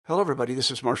Hello, everybody. This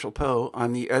is Marshall Poe.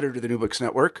 I'm the editor of the New Books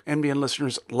Network. NBN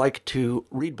listeners like to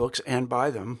read books and buy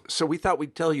them. So we thought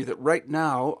we'd tell you that right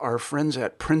now, our friends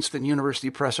at Princeton University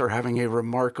Press are having a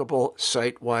remarkable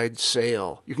site-wide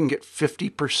sale. You can get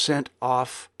 50%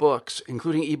 off books,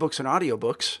 including ebooks and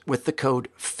audiobooks, with the code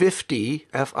 50,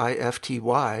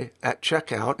 F-I-F-T-Y, at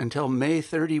checkout until May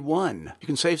 31. You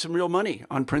can save some real money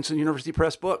on Princeton University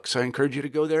Press books. I encourage you to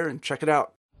go there and check it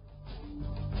out.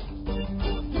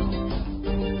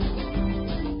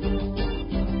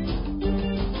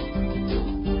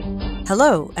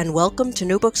 Hello, and welcome to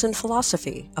New Books in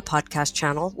Philosophy, a podcast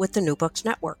channel with the New Books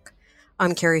Network.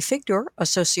 I'm Carrie Figdor,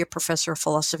 Associate Professor of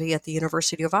Philosophy at the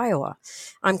University of Iowa.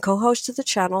 I'm co-host of the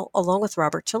channel along with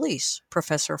Robert Talisse,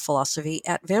 Professor of Philosophy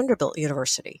at Vanderbilt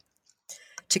University.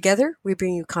 Together, we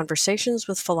bring you conversations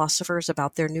with philosophers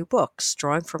about their new books,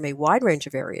 drawing from a wide range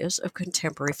of areas of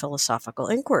contemporary philosophical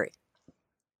inquiry.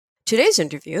 Today's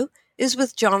interview is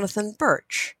with Jonathan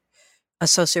Birch,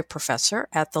 Associate Professor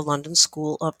at the London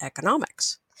School of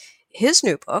Economics. His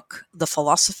new book, The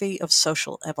Philosophy of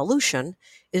Social Evolution,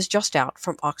 is just out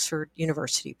from Oxford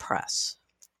University Press.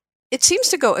 It seems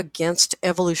to go against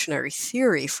evolutionary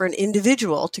theory for an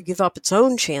individual to give up its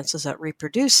own chances at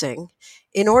reproducing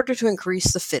in order to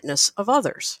increase the fitness of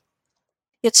others.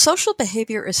 Yet social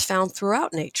behavior is found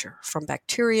throughout nature, from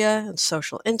bacteria and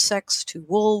social insects to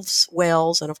wolves,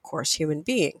 whales, and of course human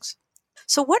beings.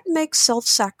 So what makes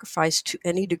self-sacrifice to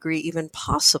any degree even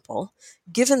possible,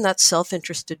 given that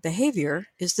self-interested behavior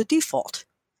is the default?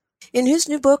 In his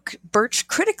new book, Birch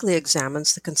critically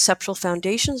examines the conceptual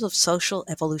foundations of social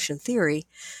evolution theory,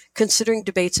 considering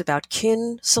debates about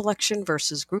kin selection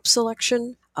versus group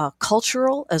selection,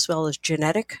 cultural as well as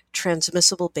genetic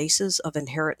transmissible bases of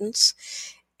inheritance,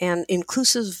 and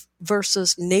inclusive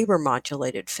versus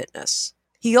neighbor-modulated fitness.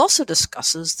 He also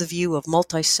discusses the view of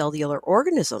multicellular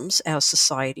organisms as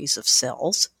societies of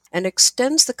cells and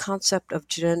extends the concept of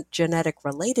genetic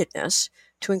relatedness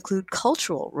to include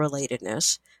cultural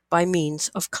relatedness by means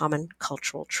of common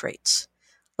cultural traits.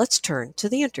 Let's turn to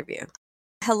the interview.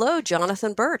 Hello,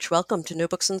 Jonathan Birch. Welcome to New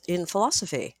Books in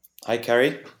Philosophy. Hi,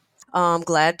 Carrie. I'm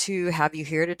glad to have you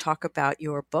here to talk about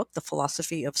your book, The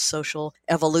Philosophy of Social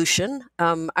Evolution.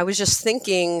 I was just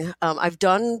thinking, I've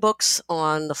done books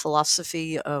on the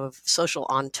philosophy of social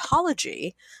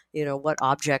ontology, what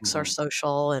objects are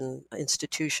social and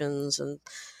institutions, and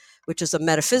which is a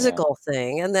metaphysical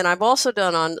thing. And then I've also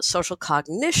done on social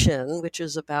cognition, which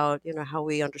is about, how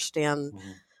we understand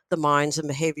the minds and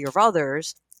behavior of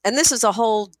others. And this is a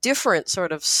whole different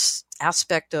sort of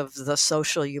aspect of the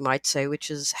social, you might say,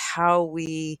 which is how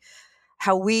we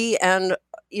and,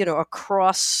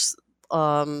 across,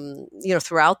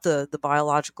 throughout the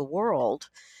biological world,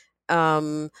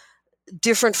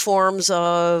 different forms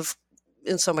of,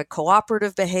 in some way,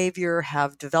 cooperative behavior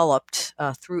have developed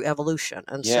through evolution.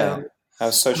 And so how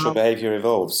social behavior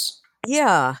evolves.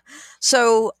 Yeah.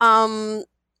 So,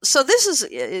 so this is,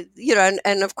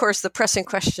 and of course,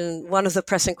 one of the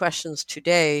pressing questions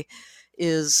today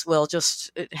is, well,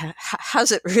 just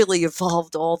has it really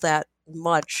evolved all that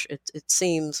much? It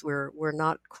seems we're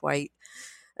not quite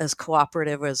as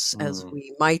cooperative as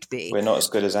we might be. We're not as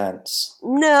good as ants.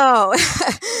 No.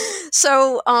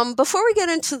 So before we get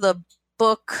into the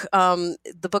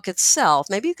book itself,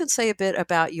 maybe you can say a bit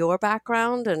about your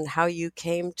background and how you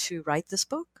came to write this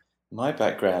book. My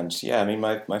background,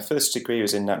 my first degree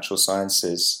was in natural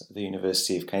sciences at the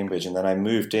University of Cambridge, and then I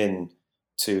moved in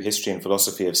to history and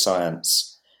philosophy of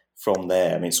science from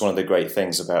there. It's one of the great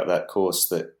things about that course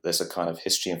that there's a kind of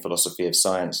history and philosophy of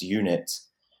science unit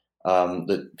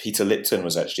that Peter Lipton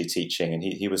was actually teaching, and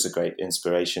he was a great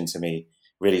inspiration to me,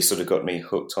 really sort of got me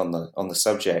hooked on the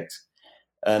subject.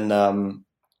 And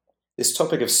this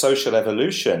topic of social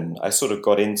evolution, I sort of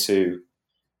got into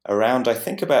around, I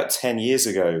think, about 10 years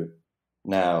ago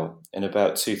now, in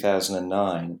about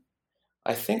 2009.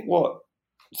 I think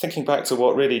thinking back to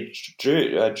what really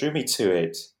drew me to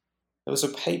it, there was a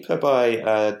paper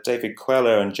by David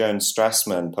Queller and Joan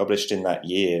Strassman published in that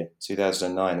year,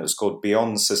 2009. It was called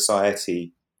Beyond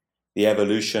Society, The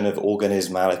Evolution of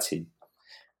Organismality.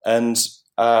 And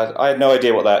I had no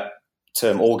idea what that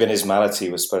term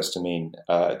organismality was supposed to mean.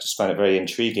 I just found it very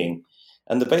intriguing.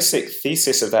 And the basic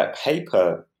thesis of that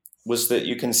paper was that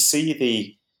you can see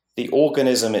the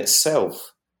organism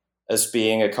itself as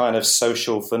being a kind of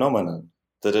social phenomenon,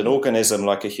 that an organism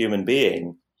like a human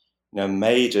being,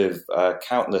 made of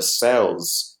countless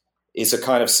cells, is a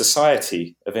kind of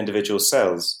society of individual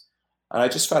cells. And I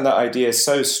just found that idea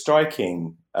so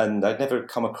striking, and I'd never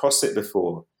come across it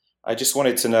before. I just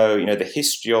wanted to know, the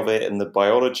history of it and the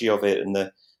biology of it and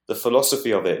the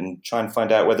philosophy of it, and try and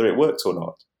find out whether it worked or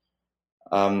not.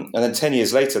 And then 10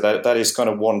 years later, that is kind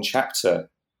of one chapter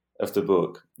of the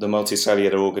book, The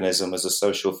Multicellular Organism as a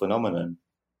Social Phenomenon.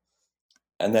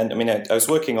 And then, I was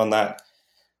working on that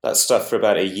stuff for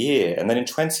about a year. And then in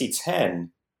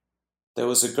 2010, there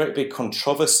was a great big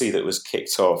controversy that was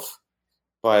kicked off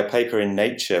by a paper in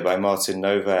Nature by Martin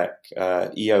Novak,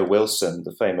 E.O. Wilson,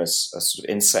 the famous sort of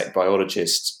insect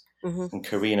biologist, and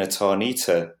Karina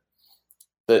Tarnita,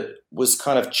 that was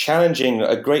kind of challenging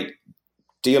a great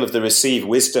deal of the received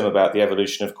wisdom about the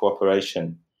evolution of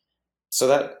cooperation. So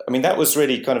that was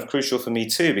really kind of crucial for me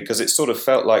too, because it sort of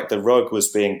felt like the rug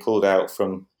was being pulled out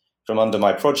from under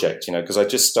my project, because I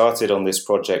just started on this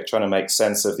project trying to make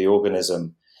sense of the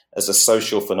organism as a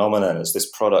social phenomenon, as this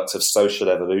product of social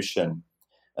evolution,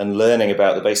 and learning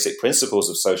about the basic principles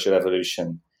of social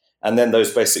evolution. And then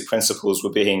those basic principles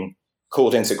were being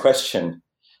called into question.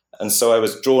 And so I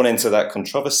was drawn into that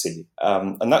controversy.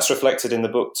 And that's reflected in the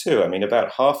book too.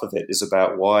 About half of it is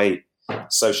about why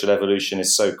social evolution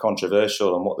is so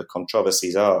controversial and what the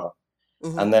controversies are.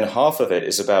 And then half of it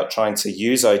is about trying to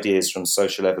use ideas from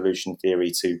social evolution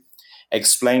theory to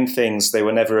explain things they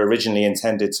were never originally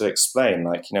intended to explain,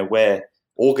 like, where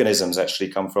organisms actually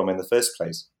come from in the first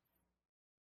place.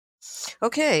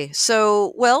 Okay,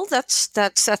 so that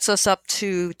sets us up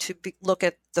to look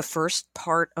at the first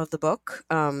part of the book,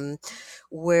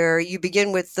 where you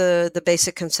begin with the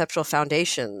basic conceptual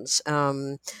foundations,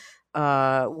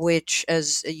 which,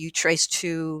 as you trace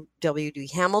to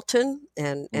W.D. Hamilton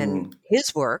and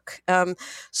his work.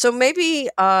 So maybe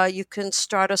you can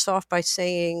start us off by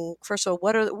saying, first of all,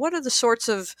 what are the sorts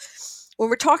of, when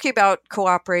we're talking about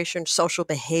cooperation, social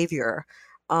behavior,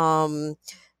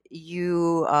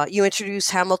 you introduce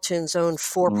Hamilton's own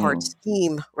 4-part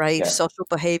scheme, right? Yeah. Social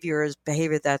behavior is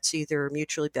behavior that's either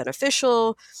mutually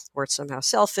beneficial, or it's somehow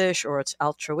selfish, or it's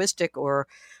altruistic, or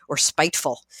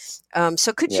spiteful.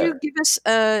 So could you give us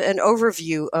an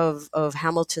overview of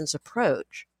Hamilton's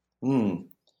approach?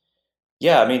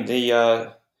 Yeah,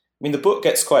 the book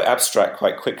gets quite abstract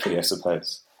quite quickly, I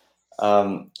suppose.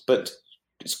 But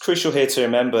it's crucial here to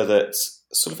remember that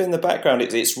sort of in the background,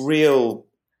 it's real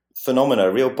phenomena,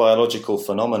 real biological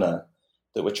phenomena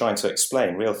that we're trying to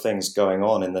explain, real things going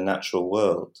on in the natural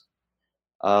world,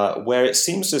 where it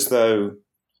seems as though,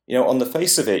 on the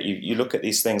face of it, you look at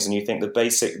these things and you think the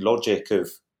basic logic of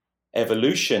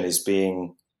evolution is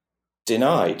being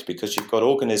denied because you've got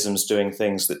organisms doing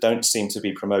things that don't seem to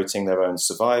be promoting their own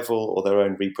survival or their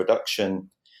own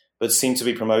reproduction, but seem to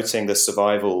be promoting the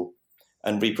survival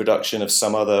and reproduction of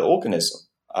some other organism.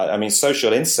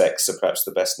 Social insects are perhaps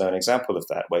the best known example of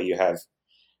that, where you have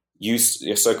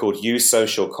so-called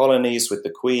eusocial colonies with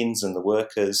the queens and the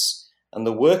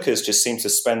workers just seem to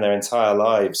spend their entire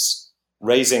lives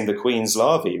raising the queen's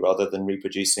larvae rather than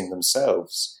reproducing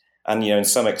themselves. And, in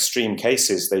some extreme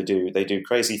cases, they do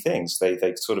crazy things.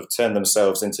 They sort of turn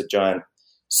themselves into giant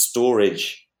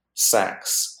storage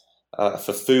sacks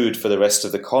for food for the rest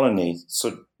of the colony,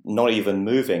 sort of not even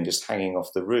moving, just hanging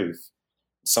off the roof.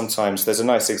 Sometimes there's a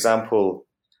nice example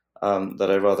that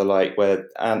I rather like, where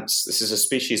ants, this is a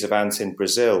species of ant in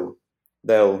Brazil,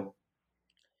 they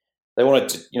want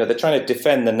to, they're trying to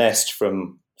defend the nest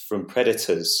from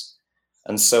predators.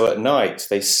 And so at night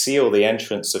they seal the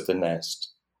entrance of the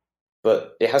nest,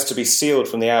 but it has to be sealed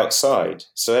from the outside.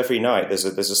 So every night there's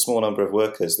a small number of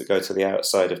workers that go to the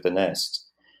outside of the nest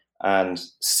and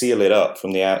seal it up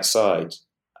from the outside,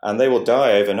 and they will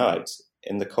die overnight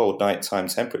in the cold nighttime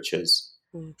temperatures.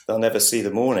 They'll never see the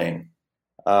morning.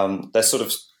 They're sort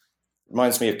of,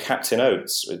 reminds me of Captain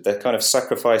Oates. They're kind of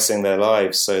sacrificing their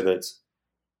lives so that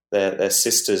their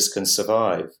sisters can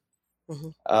survive.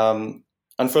 And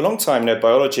for a long time,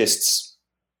 biologists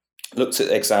looked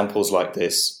at examples like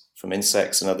this from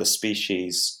insects and other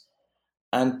species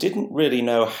and didn't really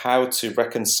know how to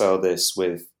reconcile this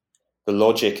with the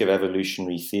logic of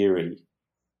evolutionary theory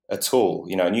at all.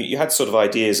 And you had sort of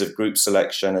ideas of group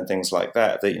selection and things like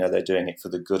that, they're doing it for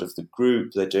the good of the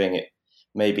group, they're doing it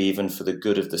maybe even for the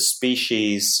good of the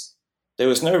species. There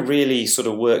was no really sort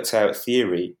of worked out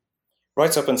theory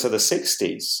right up until the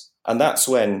 60s. And that's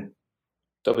when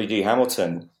W.D.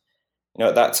 Hamilton,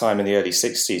 at that time in the early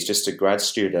 60s, just a grad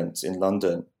student in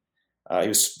London, he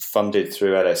was funded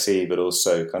through LSE, but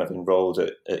also kind of enrolled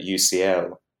at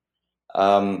UCL,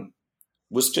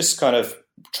 was just kind of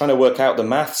trying to work out the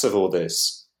maths of all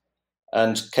this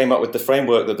and came up with the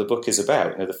framework that the book is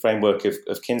about, the framework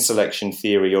of kin selection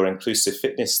theory or inclusive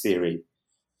fitness theory,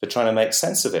 for trying to make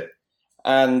sense of it.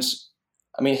 And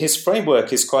his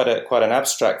framework is quite an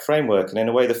abstract framework. And in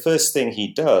a way, the first thing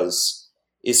he does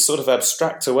is sort of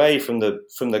abstract away from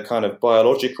the kind of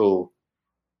biological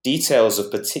details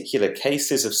of particular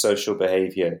cases of social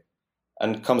behavior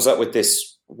and comes up with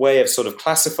this way of sort of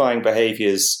classifying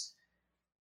behaviors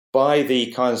by the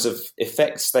kinds of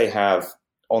effects they have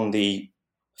on the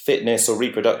fitness or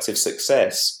reproductive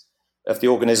success of the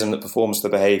organism that performs the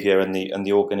behavior and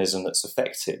the organism that's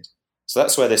affected. So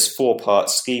that's where this 4-part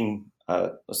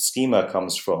schema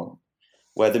comes from,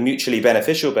 where the mutually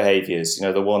beneficial behaviors,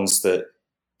 the ones that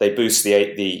they boost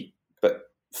the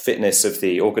fitness of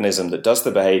the organism that does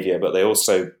the behavior, but they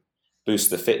also boost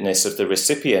the fitness of the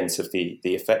recipient of the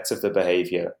effect of the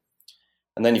behavior.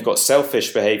 And then you've got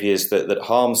selfish behaviors that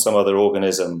harm some other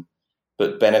organism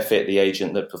but benefit the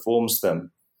agent that performs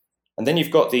them. And then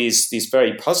you've got these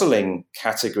very puzzling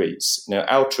categories,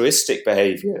 altruistic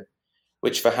behavior,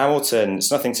 which for Hamilton,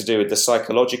 it's nothing to do with the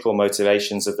psychological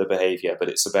motivations of the behavior, but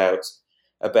it's about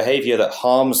a behavior that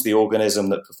harms the organism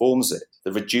that performs it,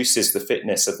 that reduces the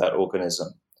fitness of that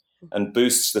organism and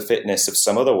boosts the fitness of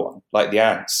some other one, like the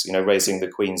ants, raising the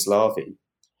queen's larvae.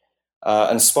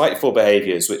 And spiteful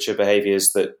behaviors, which are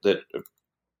behaviors that are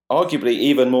arguably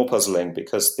even more puzzling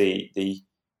because the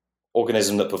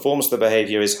organism that performs the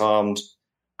behavior is harmed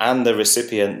and the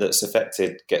recipient that's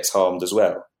affected gets harmed as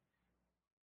well.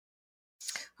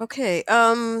 Okay.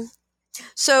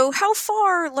 So how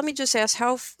far, let me just ask,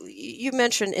 you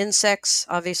mentioned insects,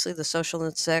 obviously the social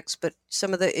insects, but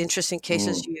some of the interesting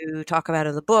cases you talk about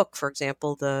in the book, for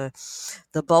example, the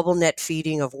bubble net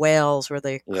feeding of whales, where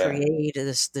they create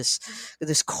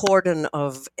this cordon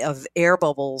of air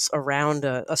bubbles around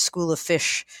a school of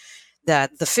fish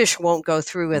that the fish won't go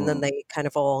through, and then they kind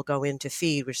of all go in to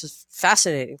feed, which is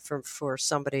fascinating for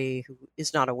somebody who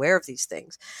is not aware of these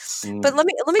things. But let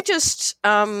me just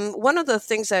one of the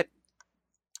things that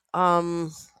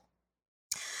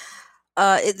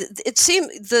it seemed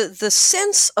the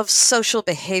sense of social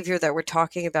behavior that we're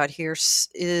talking about here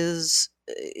is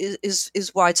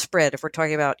widespread. If we're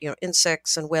talking about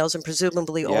insects and whales, and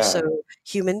presumably also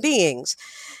human beings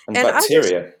and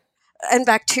bacteria. And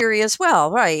bacteria as well,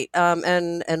 right?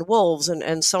 And wolves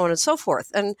and so on and so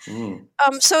forth. And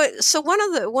so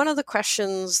one of the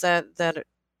questions that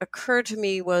occurred to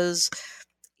me was,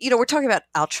 we're talking about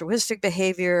altruistic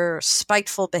behavior,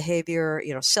 spiteful behavior,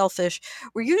 selfish.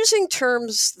 We're using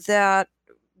terms that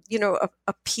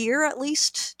appear at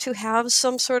least to have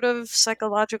some sort of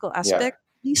psychological aspect.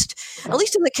 At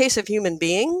least in the case of human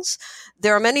beings,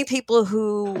 there are many people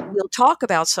who will talk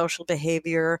about social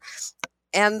behavior,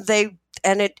 and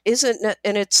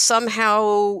it's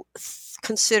somehow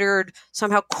considered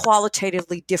somehow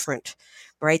qualitatively different,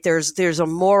 right? There's a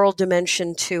moral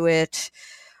dimension to it,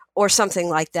 or something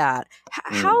like that.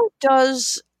 How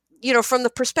does, from the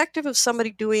perspective of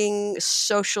somebody doing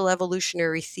social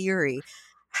evolutionary theory,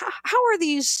 how are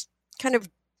these kind of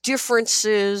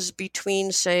differences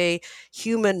between, say,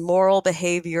 human moral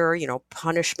behavior,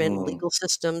 punishment, legal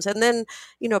systems, and then,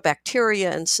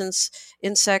 bacteria and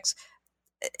insects?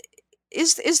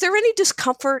 Is there any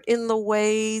discomfort in the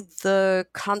way the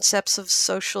concepts of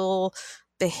social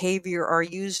behavior are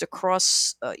used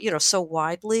across, so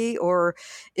widely, or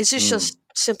is this just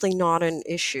simply not an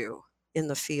issue in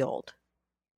the field?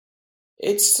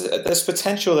 There's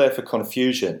potential there for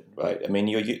confusion, right? I mean,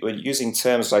 we're using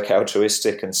terms like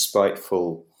altruistic and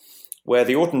spiteful, where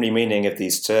the ordinary meaning of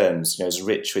these terms, is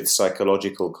rich with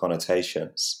psychological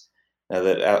connotations. Now,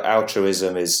 that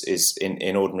altruism is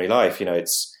in ordinary life,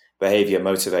 it's behavior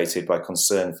motivated by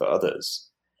concern for others.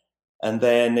 And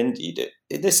then in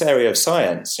this area of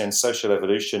science and social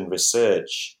evolution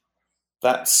research,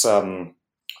 that's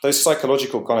those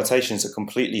psychological connotations are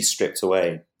completely stripped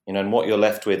away. And what you're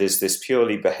left with is this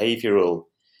purely behavioral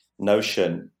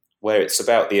notion where it's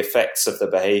about the effects of the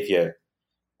behavior,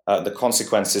 the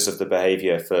consequences of the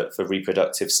behavior for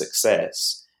reproductive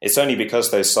success. It's only because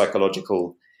those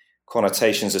psychological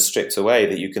connotations are stripped away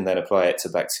that you can then apply it to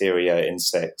bacteria,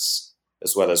 insects,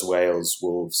 as well as whales,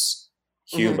 wolves,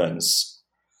 humans.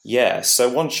 So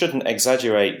one shouldn't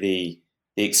exaggerate the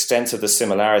extent of the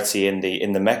similarity in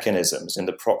the mechanisms, in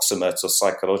the proximate or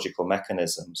psychological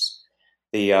mechanisms.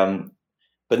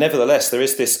 But nevertheless, there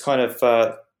is this kind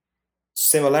of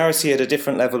similarity at a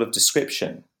different level of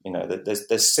description.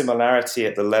 There's similarity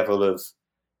at the level of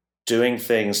doing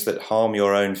things that harm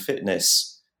your own fitness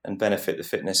and benefit the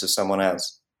fitness of someone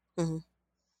else.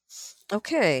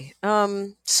 Okay.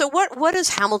 So what is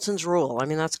Hamilton's rule? I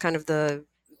mean, that's kind of the,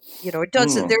 it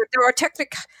does, there are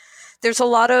there's a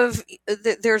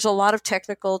lot of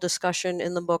technical discussion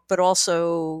in the book, but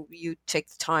also you take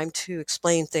the time to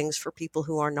explain things for people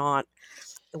who are not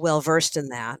well versed in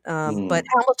that. But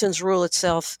Hamilton's rule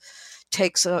itself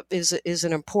is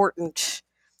an important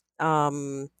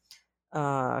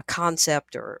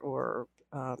concept or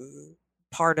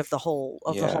part of the whole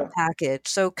package.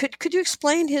 So could you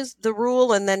explain the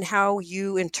rule and then how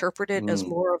you interpret it as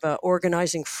more of an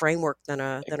organizing framework than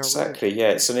a exactly rule? Yeah,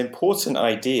 it's an important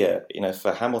idea,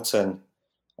 for Hamilton,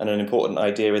 and an important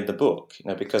idea in the book,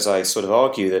 because I sort of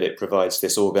argue that it provides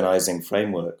this organizing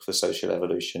framework for social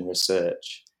evolution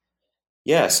research.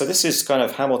 Yeah, so this is kind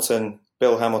of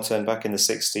Bill Hamilton, back in the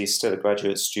 60s, still a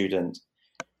graduate student,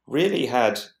 really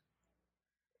had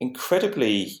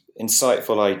incredibly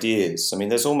insightful ideas. I mean,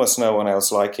 there's almost no one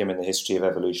else like him in the history of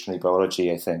evolutionary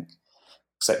biology, I think,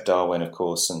 except Darwin, of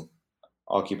course, and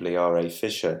arguably R.A.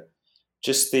 Fisher.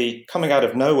 Just the coming out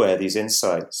of nowhere, these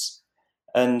insights.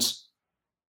 And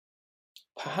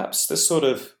perhaps the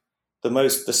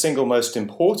single most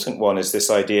important one is this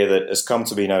idea that has come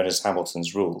to be known as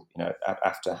Hamilton's rule,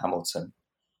 after Hamilton,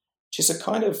 which is a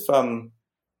kind of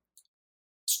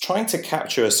it's trying to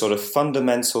capture a sort of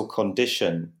fundamental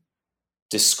condition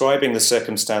describing the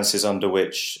circumstances under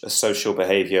which a social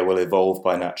behavior will evolve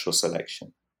by natural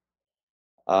selection.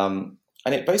 And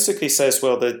it basically says,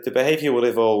 well, the behavior will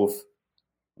evolve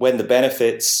when the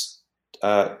benefits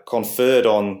conferred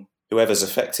on whoever's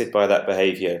affected by that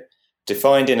behavior,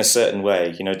 defined in a certain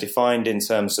way, defined in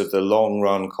terms of the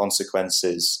long-run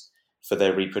consequences for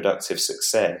their reproductive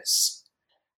success,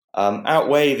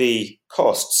 outweigh the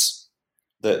costs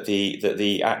that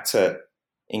the actor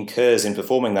incurs in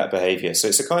performing that behavior. So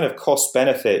it's a kind of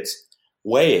cost-benefit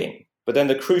weighing. But then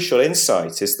the crucial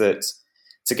insight is that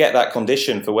to get that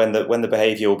condition for when the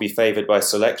behavior will be favored by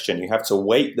selection, you have to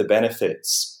weight the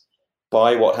benefits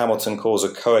by what Hamilton calls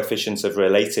a coefficient of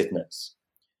relatedness,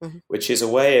 which is a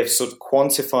way of sort of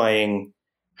quantifying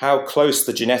how close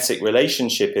the genetic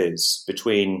relationship is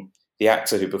between the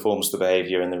actor who performs the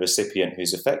behavior and the recipient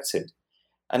who's affected.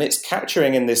 And it's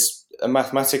capturing in a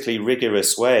mathematically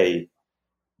rigorous way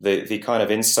the kind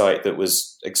of insight that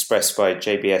was expressed by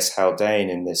JBS Haldane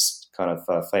in this kind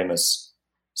of famous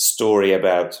story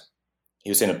about, he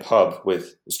was in a pub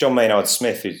it's John Maynard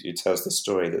Smith who tells this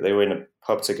story, that they were in a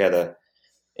pub together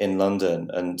in London,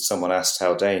 and someone asked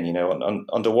Haldane,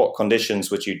 under what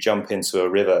conditions would you jump into a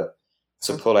river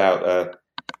to pull out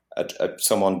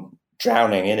someone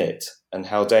drowning in it? And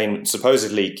Haldane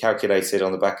supposedly calculated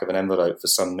on the back of an envelope for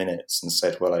some minutes and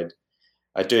said, well,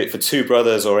 I'd do it for 2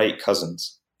 brothers or 8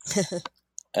 cousins.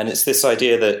 And it's this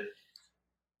idea that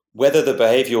whether the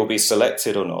behavior will be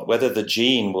selected or not, whether the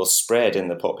gene will spread in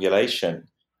the population,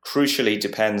 crucially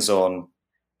depends on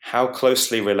how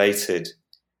closely related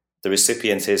the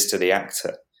recipient is to the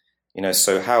actor.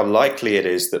 So how likely it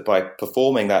is that by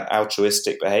performing that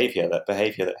altruistic behavior, that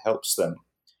behavior that helps them,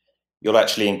 you'll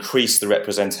actually increase the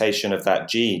representation of that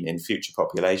gene in future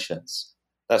populations.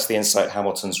 That's the insight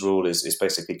Hamilton's rule is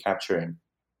basically capturing.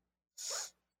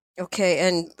 Okay,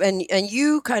 and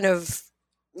you kind of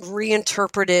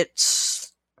reinterpret it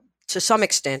to some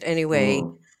extent anyway,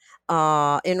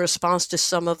 in response to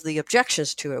some of the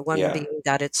objections to it. One being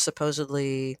that it's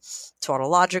supposedly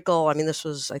tautological. I mean, this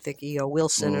was, I think, E.O.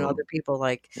 Wilson and other people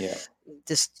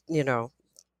this,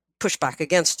 push back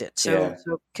against it. So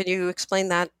can you explain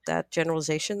that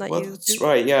generalization that you that's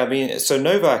right. Yeah, I mean, so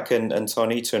Novak and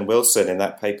Tarnita and Wilson in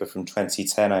that paper from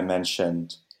 2010 I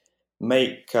mentioned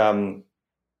make the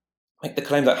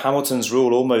claim that Hamilton's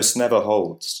rule almost never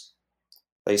holds.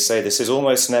 They say this is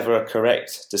almost never a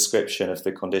correct description of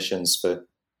the conditions for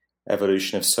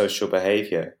evolution of social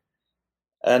behavior.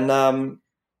 And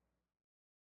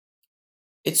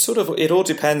it all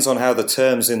depends on how the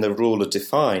terms in the rule are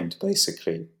defined,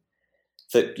 basically.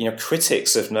 That,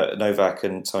 critics of Novak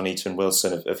and Tarnita and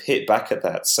Wilson have hit back at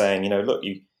that, saying, look,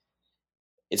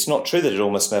 it's not true that it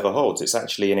almost never holds. It's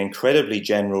actually an incredibly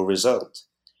general result,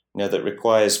 that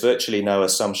requires virtually no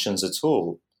assumptions at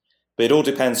all. But it all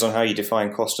depends on how you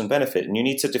define cost and benefit. And you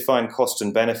need to define cost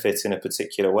and benefit in a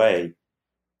particular way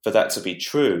for that to be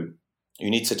true. You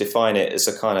need to define it as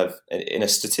in a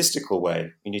statistical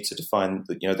way. You need to define,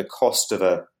 the cost of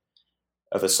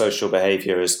a social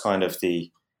behavior as kind of the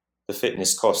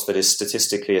fitness cost that is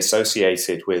statistically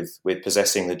associated with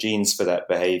possessing the genes for that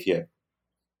behavior.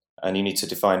 And you need to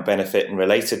define benefit and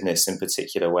relatedness in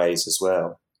particular ways as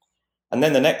well. And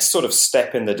then the next sort of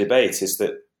step in the debate is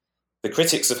that the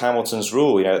critics of Hamilton's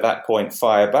rule, at that point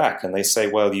fire back and they say,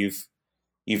 well, you've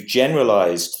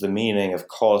generalized the meaning of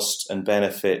cost and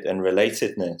benefit and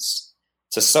relatedness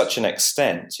to such an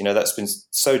extent, that's been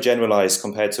so generalized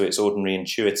compared to its ordinary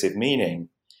intuitive meaning,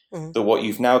 that what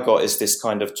you've now got is this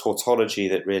kind of tautology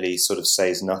that really sort of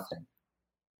says nothing.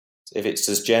 If it's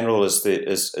as general if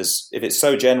it's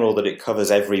so general that it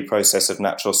covers every process of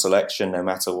natural selection, no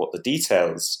matter what the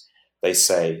details they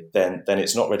say, then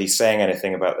it's not really saying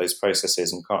anything about those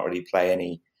processes and can't really play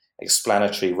any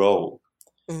explanatory role.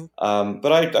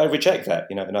 But I reject that,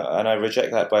 and I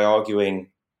reject that by arguing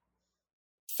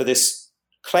for this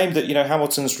claim that,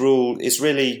 Hamilton's rule is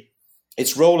really,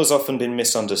 its role has often been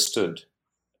misunderstood.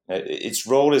 Its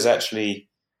role is actually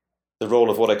the role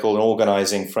of what I call an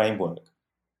organizing framework.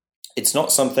 It's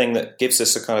not something that gives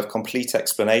us a kind of complete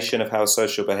explanation of how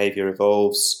social behavior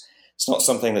evolves. It's not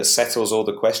something that settles all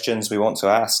the questions we want to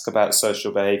ask about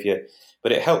social behavior,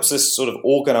 but it helps us sort of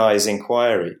organize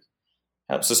inquiry,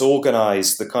 helps us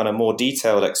organize the kind of more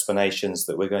detailed explanations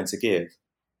that we're going to give.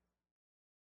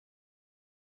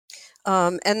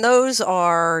 And those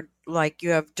are like, you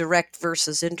have direct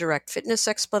versus indirect fitness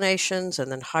explanations,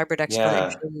 and then hybrid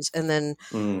explanations, and then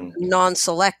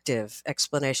non-selective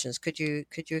explanations. Could you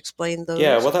explain those?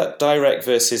 Yeah, well, that direct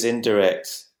versus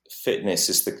indirect fitness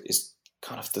is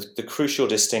kind of the crucial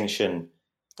distinction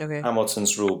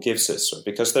Hamilton's rule gives us,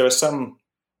 because there are some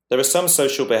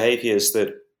social behaviors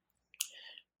that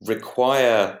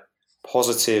require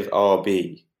positive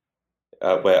RB,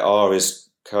 where R is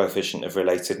coefficient of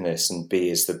relatedness and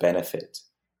B is the benefit,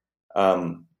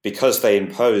 because they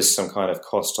impose some kind of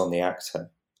cost on the actor.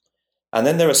 And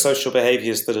then there are social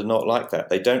behaviors that are not like that.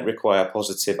 They don't require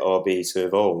positive RB to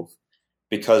evolve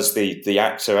because the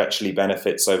actor actually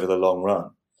benefits over the long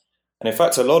run. And in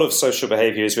fact, a lot of social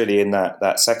behavior is really in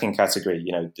that second category.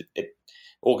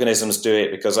 Organisms do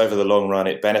it because over the long run,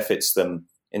 it benefits them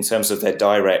in terms of their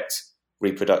direct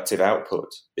reproductive output.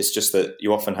 It's just that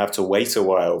you often have to wait a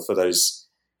while for those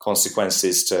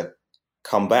consequences to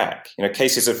come back.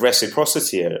 Cases of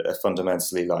reciprocity are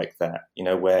fundamentally like that,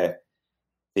 where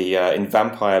in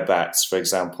vampire bats, for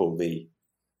example, the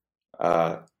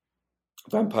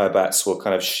vampire bats will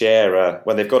kind of share,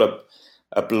 when they've got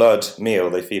a blood meal,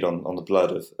 they feed on the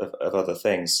blood of other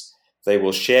things, they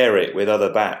will share it with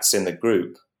other bats in the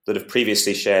group that have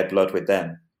previously shared blood with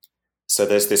them. So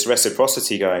there's this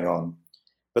reciprocity going on.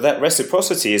 But that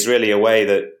reciprocity is really a way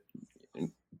that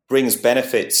brings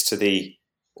benefits to the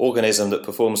organism that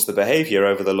performs the behavior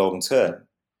over the long term.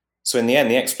 So in the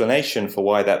end, the explanation for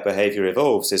why that behavior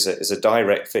evolves is a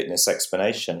direct fitness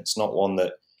explanation. It's not one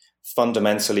that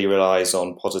fundamentally relies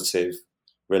on positive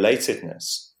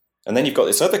relatedness. And then you've got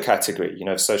this other category,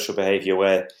 of social behavior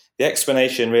where the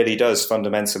explanation really does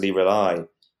fundamentally rely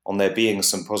on there being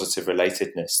some positive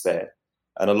relatedness there.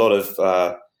 And a lot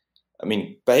of,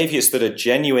 behaviors that are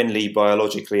genuinely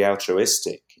biologically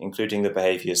altruistic, including the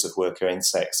behaviors of worker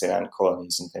insects in ant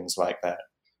colonies and things like that,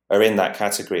 are in that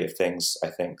category of things, I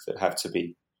think, that have to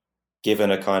be given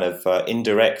a kind of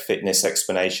indirect fitness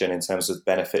explanation in terms of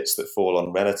benefits that fall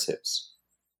on relatives.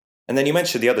 And then you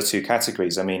mentioned the other two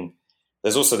categories.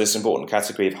 There's also this important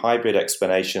category of hybrid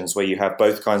explanations where you have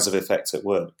both kinds of effect at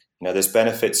work. There's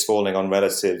benefits falling on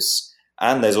relatives,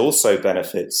 and there's also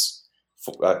benefits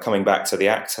coming back to the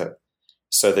actor.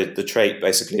 So the trait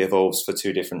basically evolves for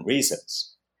two different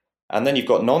reasons. And then you've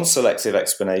got non-selective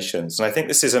explanations. And I think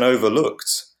this is an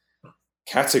overlooked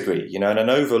category, and an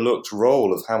overlooked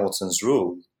role of Hamilton's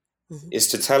rule is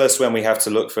to tell us when we have to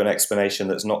look for an explanation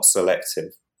that's not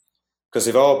selective. Because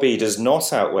if RB does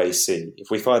not outweigh C, if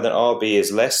we find that RB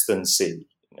is less than C,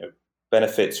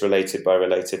 benefits related by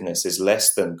relatedness is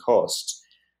less than cost,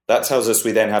 that tells us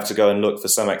we then have to go and look for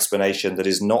some explanation that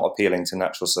is not appealing to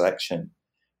natural selection,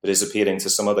 but is appealing to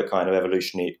some other kind of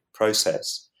evolutionary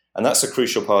process. And that's a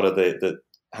crucial part of the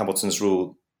Hamilton's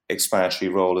rule explanatory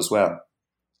role as well.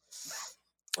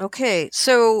 Okay,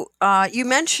 so you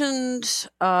mentioned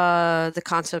the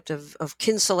concept of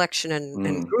kin selection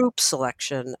and group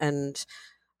selection, and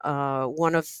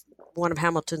one of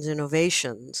Hamilton's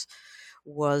innovations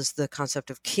was the concept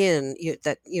of kin.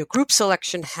 Group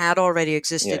selection had already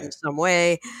existed in some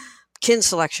way. Kin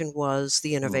selection was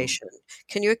the innovation.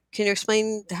 Can you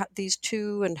explain these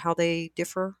two and how they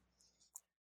differ?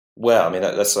 Well,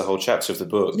 that's the whole chapter of the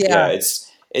book. Yeah, it's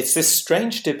this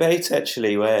strange debate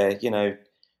actually, where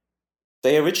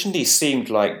they originally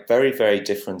seemed like very, very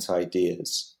different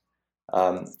ideas.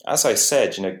 As I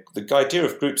said, the idea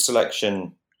of group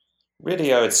selection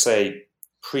really, I would say,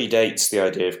 predates the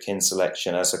idea of kin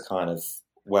selection as a kind of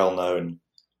well-known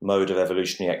mode of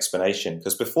evolutionary explanation.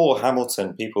 Because before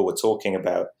Hamilton, people were talking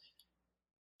about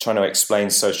trying to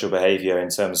explain social behavior in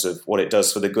terms of what it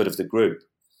does for the good of the group.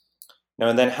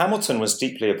 And then Hamilton was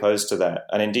deeply opposed to that.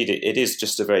 And indeed, it is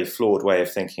just a very flawed way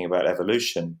of thinking about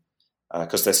evolution.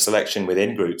 Because there's selection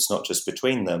within groups, not just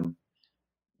between them.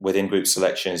 Within group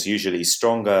selection is usually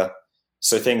stronger.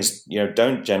 So things,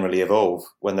 don't generally evolve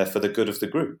when they're for the good of the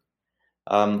group.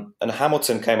 And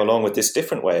Hamilton came along with this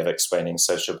different way of explaining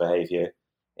social behavior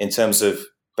in terms of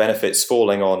benefits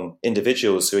falling on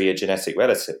individuals who are your genetic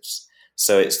relatives.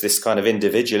 So it's this kind of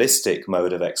individualistic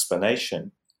mode of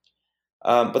explanation.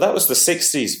 But that was the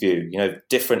 60s view,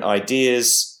 different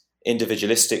ideas,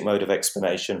 individualistic mode of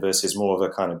explanation versus more of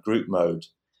a kind of group mode.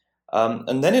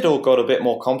 And then it all got a bit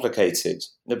more complicated,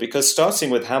 because starting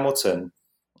with Hamilton,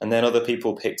 and then other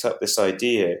people picked up this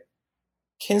idea,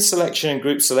 kin selection and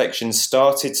group selection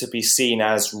started to be seen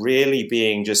as really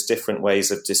being just different ways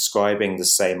of describing the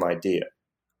same idea.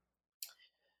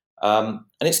 And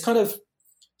it's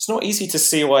not easy to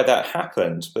see why that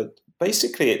happened, but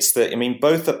basically it's that,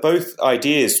 both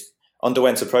ideas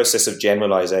underwent a process of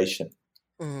generalization.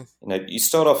 Mm-hmm. You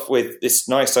start off with this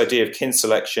nice idea of kin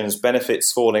selection's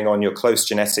benefits falling on your close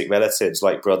genetic relatives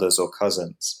like brothers or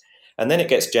cousins. And then it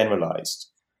gets generalized.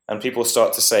 And people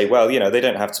start to say, well, they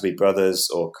don't have to be brothers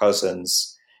or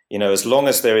cousins, as long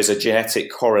as there is a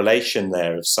genetic correlation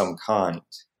there of some kind,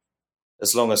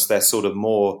 as long as they're sort of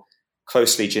more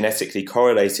closely genetically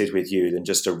correlated with you than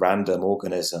just a random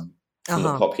organism from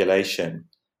the population,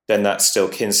 then that's still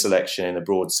kin selection in a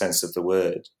broad sense of the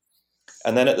word.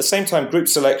 And then at the same time, group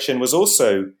selection was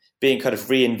also being kind of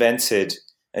reinvented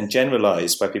and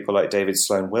generalized by people like David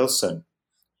Sloan Wilson,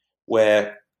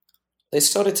 where they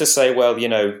started to say, well,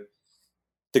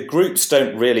 the groups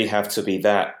don't really have to be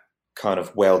that kind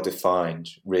of well-defined,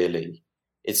 really.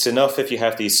 It's enough if you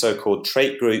have these so-called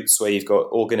trait groups where you've got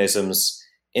organisms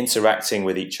interacting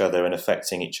with each other and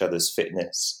affecting each other's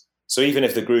fitness. So even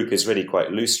if the group is really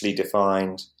quite loosely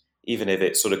defined, even if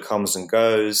it sort of comes and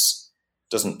goes,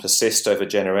 doesn't persist over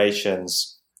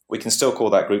generations, we can still call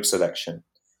that group selection.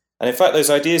 And in fact, those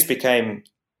ideas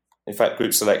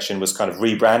group selection was kind of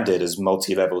rebranded as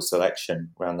multi-level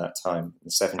selection around that time in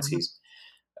the 70s.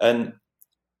 And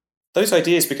those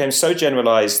ideas became so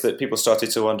generalized that people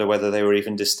started to wonder whether they were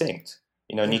even distinct.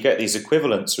 And you get these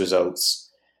equivalence results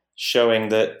showing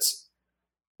that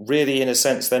really, in a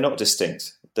sense, they're not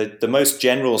distinct. The most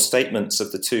general statements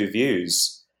of the two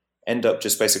views end up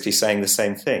just basically saying the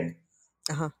same thing.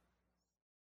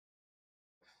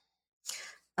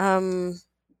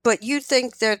 But you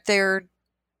think that they're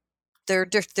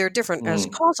different as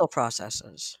causal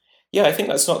processes. Yeah, I think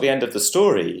that's not the end of the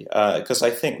story, because I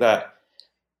think that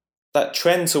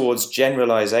trend towards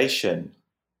generalization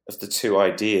of the two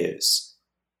ideas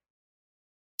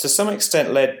to some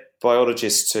extent led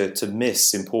biologists to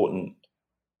miss important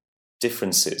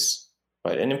differences,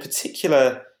 right? And in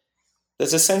particular,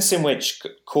 there's a sense in which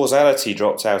causality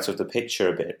dropped out of the picture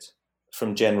a bit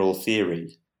from general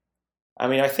theory.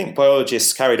 I think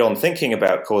biologists carried on thinking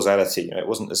about causality. It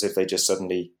wasn't as if they just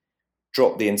suddenly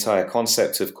dropped the entire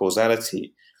concept of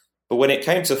causality. But when it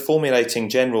came to formulating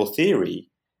general theory,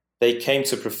 they came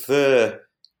to prefer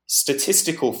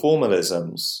statistical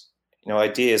formalisms,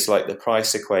 ideas like the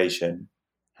price equation,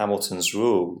 Hamilton's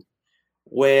rule,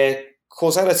 where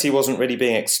causality wasn't really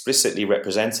being explicitly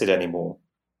represented anymore.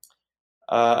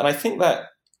 And I think that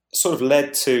sort of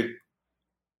led to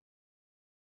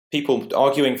people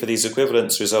arguing for these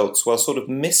equivalence results while sort of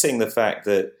missing the fact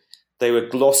that they were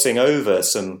glossing over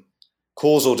some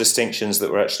causal distinctions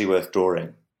that were actually worth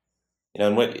drawing.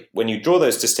 And when you draw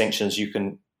those distinctions, you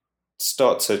can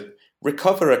start to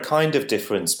recover a kind of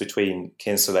difference between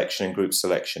kin selection and group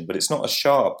selection, but it's not a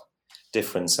sharp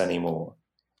difference anymore.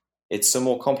 It's a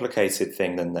more complicated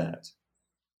thing than that.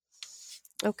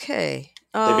 Okay.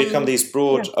 They become these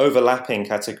broad overlapping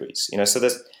categories. So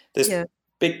there's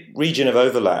big region of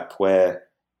overlap where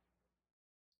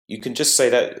you can just say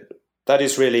that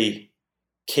is really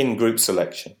kin group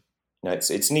selection.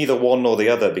 It's neither one nor the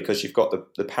other, because you've got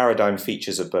the paradigm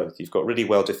features of both. You've got really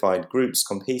well-defined groups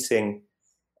competing,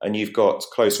 and you've got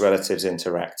close relatives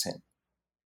interacting.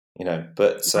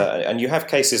 And you have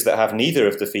cases that have neither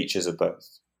of the features of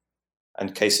both,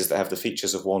 and cases that have the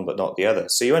features of one but not the other.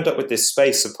 So you end up with this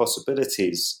space of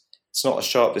possibilities. It's not a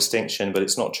sharp distinction, but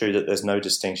it's not true that there's no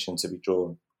distinction to be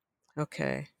drawn.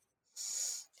 Okay.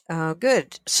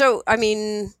 Good. So, let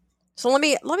me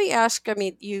ask.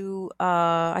 You.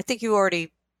 I think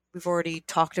we've already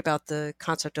talked about the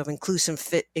concept of inclusive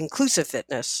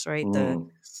fitness, right? The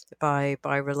by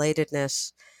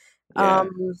relatedness. Yeah.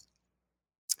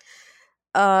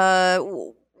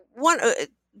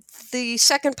 The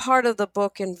second part of the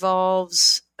book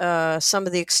involves some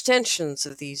of the extensions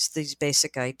of these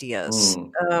basic ideas.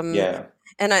 And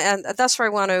that's where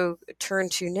I want to turn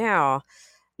to now.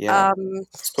 Yeah,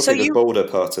 it's probably the bolder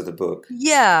part of the book.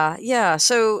 Yeah.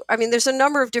 So, there's a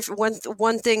number of different.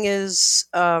 One thing is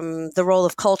the role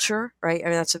of culture, right?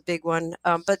 That's a big one.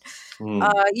 But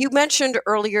you mentioned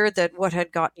earlier that what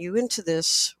had gotten you into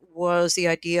this was the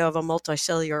idea of a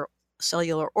multicellular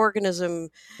organism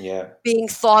being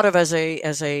thought of as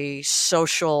a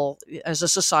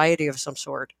society of some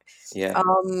sort. Yeah.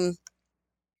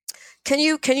 Can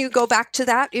you go back to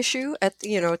that issue?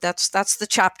 That's the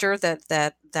chapter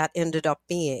that ended up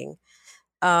being.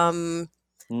 What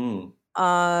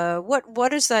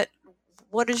is that?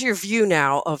 What is your view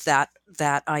now of that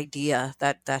idea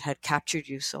that had captured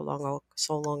you so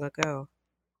long ago?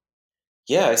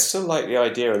 Yeah, I still like the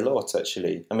idea a lot,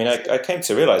 actually. I mean, I came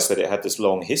to realize that it had this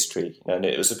long history, and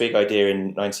it was a big idea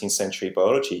in 19th century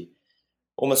biology.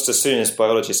 Almost as soon as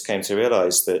biologists came to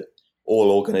realize that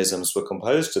all organisms were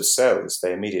composed of cells,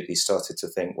 they immediately started to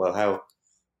think, well, how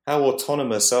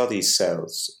autonomous are these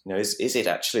cells? Is it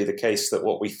actually the case that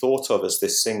what we thought of as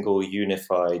this single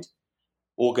unified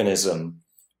organism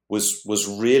was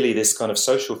really this kind of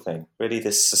social thing, really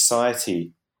this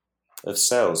society of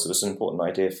cells? It was an important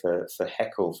idea for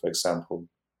Haeckel, for example.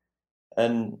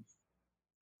 And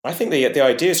I think the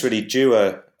idea is really due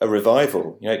a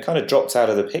revival. It kind of dropped out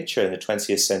of the picture in the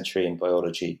 20th century in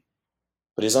biology,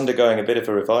 but is undergoing a bit of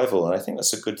a revival, and I think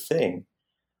that's a good thing.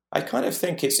 I kind of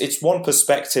think it's one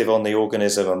perspective on the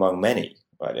organism among many,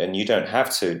 right? And you don't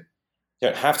have to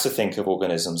think of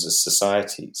organisms as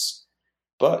societies,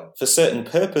 but for certain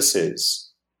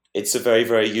purposes, it's a very,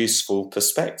 very useful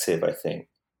perspective, I think.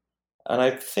 And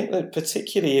I think that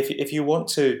particularly if you're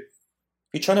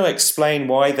trying to explain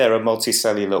why there are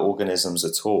multicellular organisms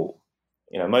at all,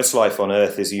 most life on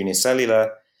Earth is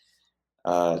unicellular.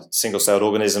 Single-celled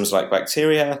organisms like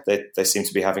bacteria, they seem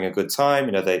to be having a good time.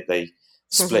 They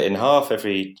split in half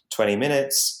every 20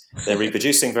 minutes. They're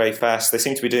reproducing very fast. They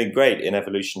seem to be doing great in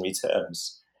evolutionary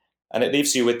terms. And it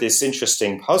leaves you with this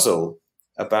interesting puzzle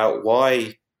about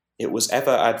why it was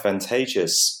ever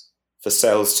advantageous for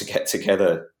cells to get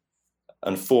together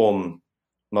and form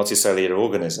multicellular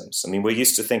organisms. I mean, we're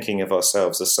used to thinking of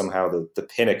ourselves as somehow the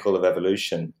pinnacle of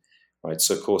evolution, right?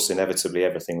 So, of course, inevitably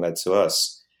everything led to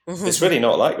us. Mm-hmm. It's really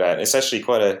not like that. It's actually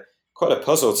quite a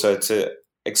puzzle to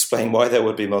explain why there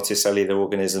would be multicellular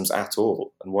organisms at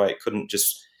all, and why it couldn't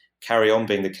just carry on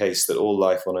being the case that all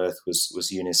life on Earth was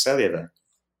unicellular.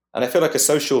 And I feel like a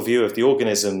social view of the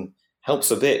organism helps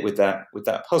a bit with that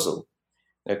puzzle,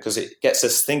 because it gets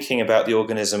us thinking about the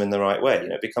organism in the right way.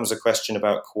 It becomes a question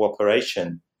about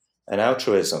cooperation and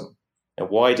altruism. And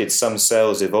why did some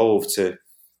cells evolve to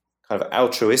kind of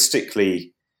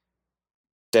altruistically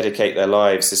dedicate their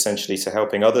lives essentially to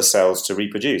helping other cells to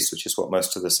reproduce, which is what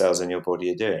most of the cells in your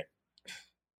body are doing?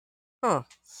 Huh.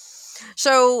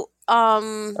 So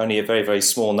only a very, very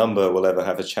small number will ever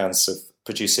have a chance of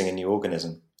producing a new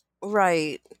organism.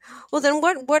 Right. Well, then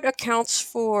what accounts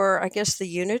for, I guess, the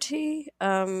unity?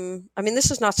 I mean,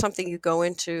 this is not something you go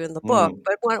into in the book,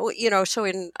 but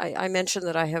I mentioned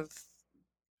that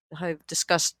I've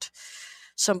discussed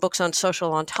some books on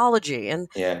social ontology, and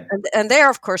there,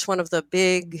 of course, one of the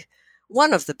big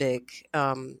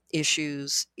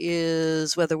issues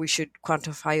is whether we should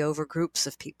quantify over groups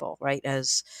of people, right,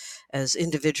 as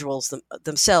individuals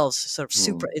themselves, sort of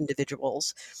super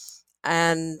individuals,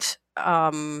 and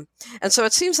so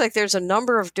it seems like there's a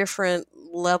number of different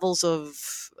levels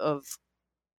of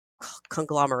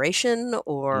conglomeration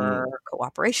or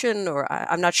cooperation, or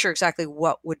I'm not sure exactly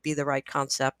what would be the right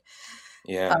concept.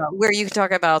 Yeah, where you can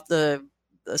talk about the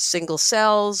single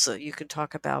cells, you can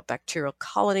talk about bacterial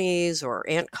colonies or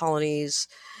ant colonies.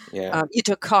 Yeah, you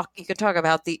could talk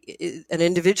about an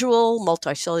individual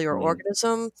multicellular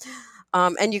organism,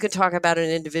 and you can talk about an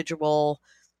individual.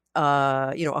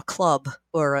 A club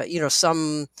or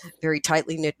some very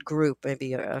tightly knit group,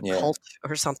 maybe a cult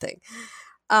or something.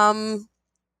 From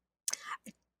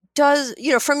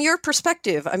your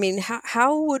perspective, I mean,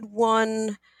 how would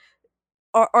one?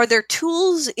 Are there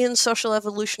tools in social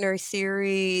evolutionary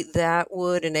theory that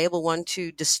would enable one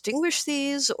to distinguish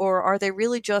these, or are they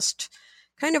really just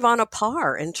kind of on a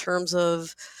par in terms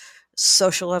of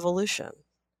social evolution?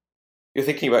 You're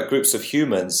thinking about groups of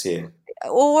humans here.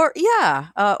 Or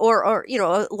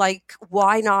like,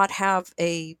 why not have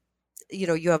you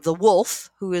have the wolf,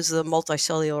 who is the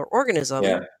multicellular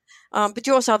organism, but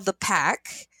you also have the pack,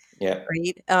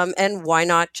 right? And why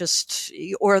not just,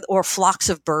 or flocks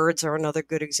of birds are another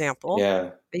good example.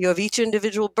 You have each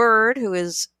individual bird who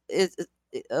is a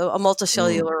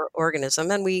multicellular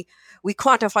organism, and we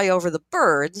quantify over the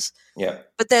birds.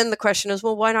 But then the question is,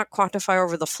 well, why not quantify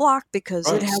over the flock, because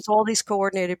it has all these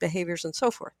coordinated behaviors and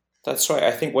so forth. That's right. I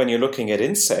think when you're looking at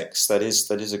insects, that is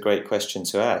a great question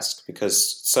to ask,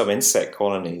 because some insect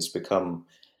colonies become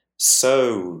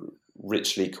so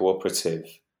richly cooperative.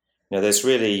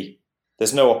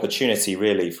 There's no opportunity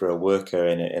really for a worker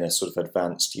in a sort of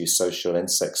advanced eusocial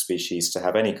insect species to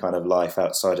have any kind of life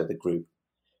outside of the group.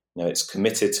 It's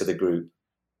committed to the group.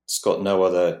 It's got no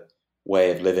other way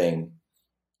of living.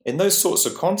 In those sorts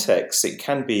of contexts, it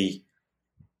can be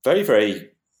very,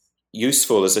 very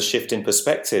useful as a shift in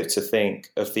perspective to think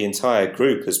of the entire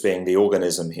group as being the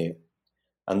organism here.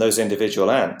 And those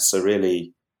individual ants are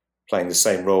really playing the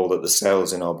same role that the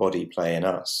cells in our body play in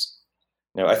us.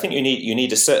 I think you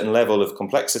need a certain level of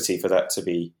complexity for that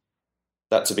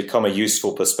to become a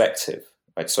useful perspective.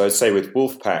 Right? So I'd say with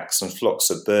wolf packs and flocks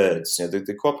of birds,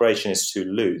 the cooperation is too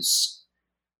loose.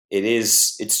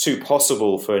 It's too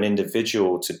possible for an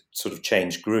individual to sort of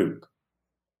change group.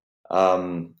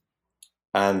 And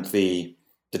the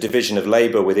division of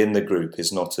labor within the group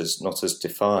is not as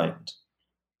defined.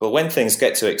 But when things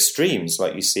get to extremes,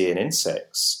 like you see in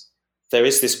insects, there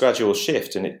is this gradual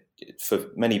shift, and for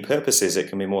many purposes, it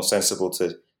can be more sensible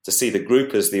to see the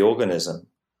group as the organism,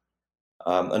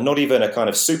 and not even a kind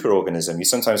of superorganism. You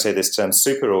sometimes hear this term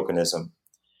superorganism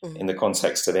in the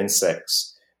context of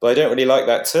insects, but I don't really like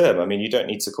that term. I mean, you don't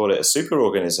need to call it a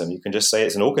superorganism. You can just say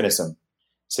it's an organism.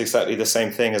 It's exactly the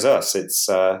same thing as us. It's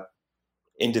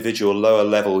individual lower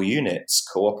level units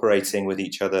cooperating with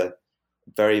each other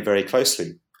very, very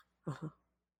closely. Uh-huh.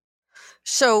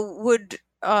 So would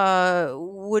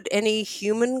any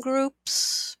human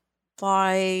groups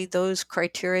by those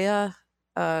criteria,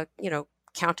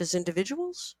 count as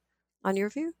individuals, on your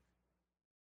view?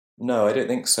 No, I don't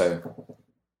think so.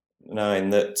 No, in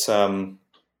that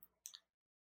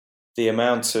the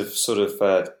amount of sort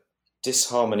of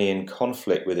disharmony and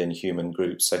conflict within human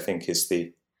groups, I think, is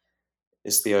the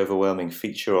overwhelming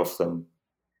feature of them.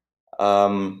 I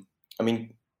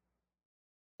mean,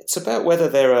 it's about whether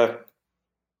there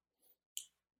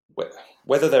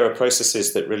are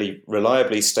processes that really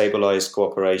reliably stabilize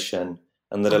cooperation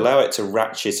and that allow it to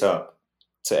ratchet up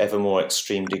to ever more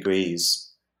extreme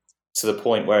degrees, to the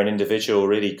point where an individual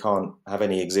really can't have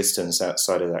any existence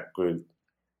outside of that group.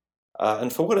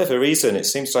 And for whatever reason, it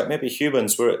seems like maybe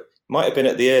humans might have been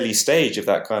at the early stage of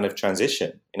that kind of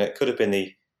transition. It could have been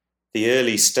the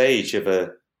early stage of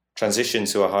a transition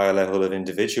to a higher level of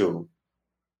individual.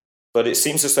 But it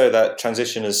seems as though that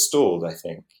transition has stalled, I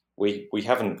think. We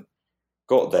haven't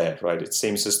got there, right? It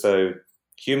seems as though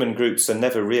human groups are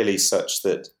never really such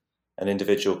that an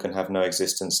individual can have no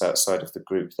existence outside of the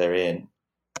group they're in.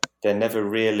 They're never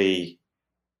really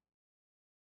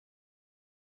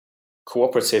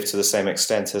cooperative to the same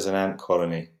extent as an ant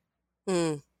colony.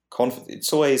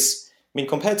 It's always,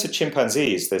 compared to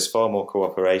chimpanzees, there's far more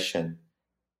cooperation.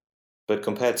 But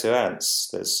compared to ants,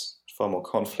 there's far more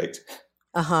conflict.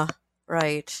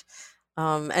 Right.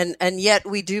 And yet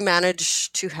we do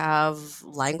manage to have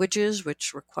languages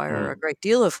which require a great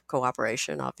deal of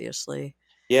cooperation, obviously.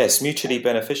 Yes, mutually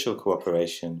beneficial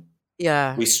cooperation.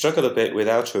 Yeah. We struggle a bit with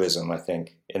altruism, I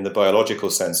think, in the biological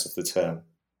sense of the term.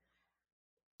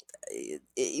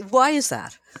 Why is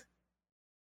that?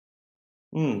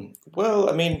 Well,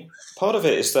 part of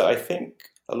it is that I think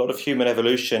a lot of human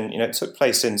evolution, took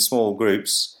place in small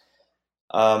groups.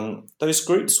 Those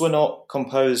groups were not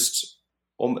composed,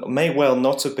 or may well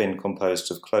not have been composed,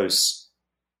 of close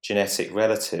genetic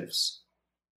relatives.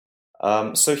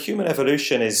 So human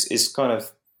evolution is kind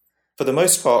of, for the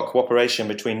most part, cooperation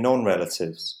between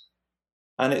non-relatives.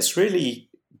 And it's really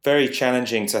very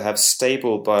challenging to have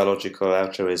stable biological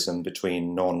altruism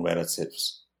between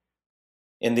non-relatives.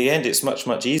 In the end, it's much,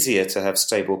 much easier to have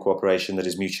stable cooperation that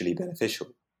is mutually beneficial.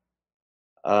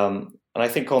 And I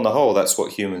think on the whole, that's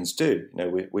what humans do.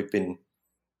 We've been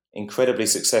incredibly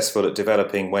successful at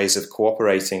developing ways of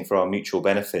cooperating for our mutual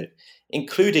benefit,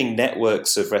 including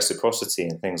networks of reciprocity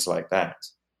and things like that,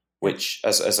 which,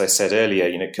 as I said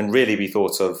earlier, can really be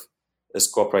thought of as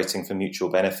cooperating for mutual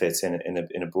benefit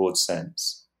in a broad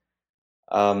sense.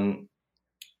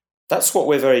 That's what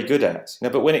we're very good at.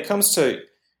 But when it comes to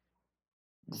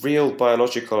real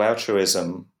biological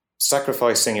altruism,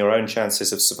 sacrificing your own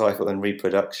chances of survival and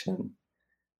reproduction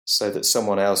so that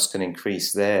someone else can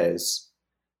increase theirs,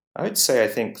 I would say I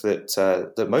think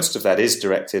that most of that is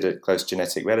directed at close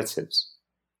genetic relatives.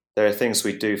 There are things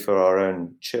we do for our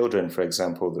own children, for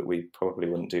example, that we probably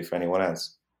wouldn't do for anyone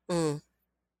else.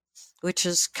 Which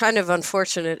is kind of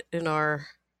unfortunate in our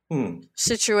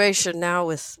situation now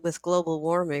with global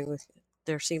warming.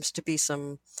 There seems to be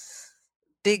some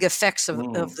big effects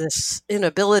of this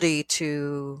inability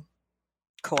to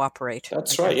cooperate.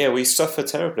 That's right. Yeah, we suffer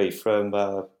terribly from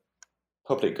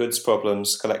public goods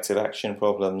problems, collective action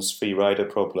problems, free rider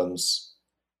problems.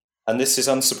 And this is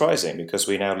unsurprising because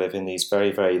we now live in these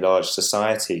very, very large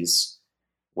societies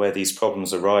where these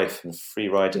problems are rife and free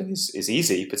riding is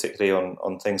easy, particularly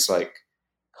on things like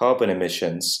carbon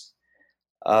emissions.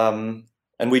 And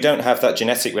we don't have that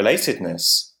genetic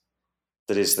relatedness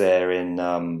that is there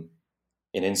in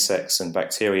insects and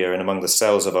bacteria and among the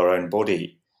cells of our own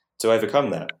body to overcome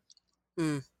that.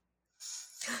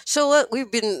 So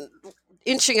we've been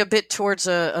inching a bit towards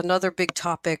another big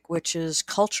topic, which is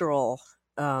cultural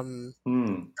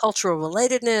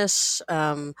relatedness,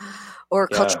 or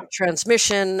Yeah. cultural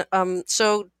transmission.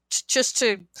 Just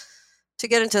to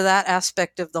get into that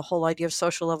aspect of the whole idea of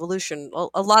social evolution,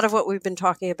 a lot of what we've been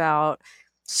talking about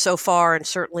so far, and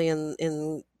certainly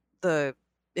in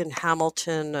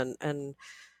Hamilton and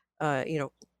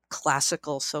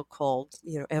classical so-called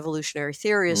evolutionary Mm.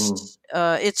 theorists,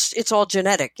 it's all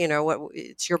genetic.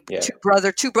 It's your Yeah.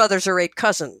 two brothers or eight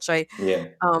cousins, right? Yeah.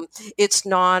 um, it's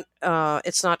not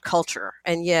culture,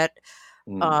 and yet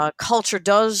Mm. culture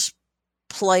does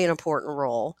play an important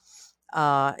role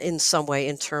in some way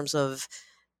in terms of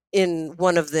in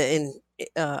one of the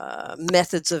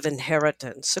methods of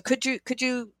inheritance. So could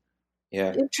you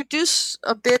Yeah. introduce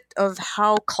a bit of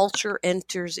how culture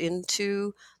enters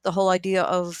into the whole idea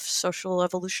of social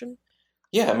evolution?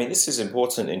 Yeah, I mean, this is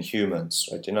important in humans,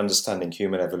 right? In understanding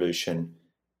human evolution,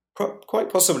 quite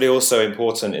possibly also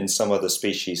important in some other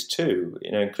species too,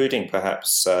 including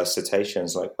perhaps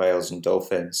cetaceans like whales and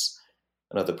dolphins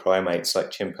and other primates like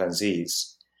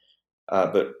chimpanzees,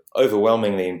 but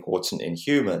overwhelmingly important in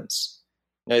humans.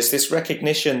 Now, it's this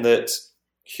recognition that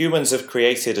humans have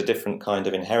created a different kind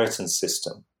of inheritance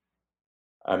system.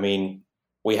 I mean,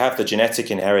 we have the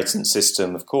genetic inheritance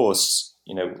system, of course.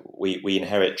 We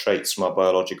inherit traits from our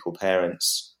biological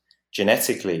parents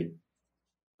genetically.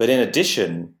 But in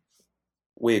addition,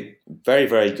 we're very,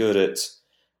 very good at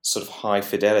sort of high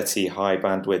fidelity, high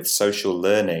bandwidth social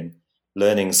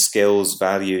learning skills,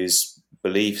 values,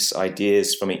 beliefs,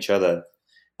 ideas from each other.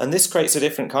 And this creates a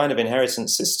different kind of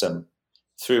inheritance system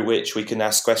through which we can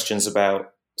ask questions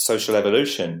about social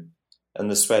evolution and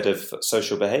the spread of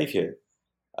social behavior.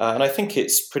 And I think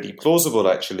it's pretty plausible,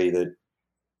 actually,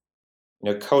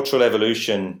 that cultural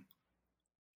evolution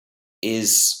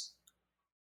is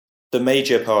the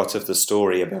major part of the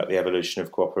story about the evolution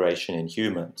of cooperation in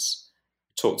humans.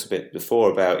 We talked a bit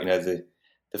before about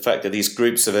the fact that these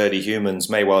groups of early humans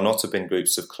may well not have been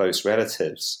groups of close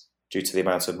relatives due to the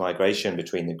amount of migration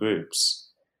between the groups,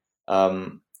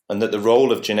 and that the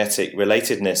role of genetic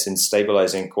relatedness in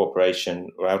stabilizing cooperation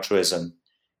or altruism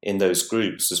in those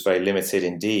groups was very limited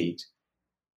indeed.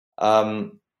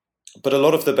 But a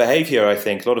lot of the behavior, I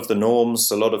think, a lot of the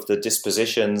norms, a lot of the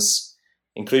dispositions,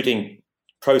 including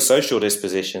pro-social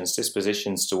dispositions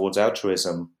towards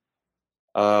altruism,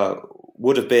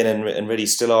 would have been and really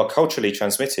still are culturally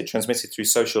transmitted through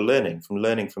social learning, from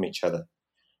learning from each other.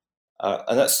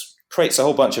 And that creates a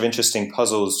whole bunch of interesting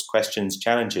puzzles, questions,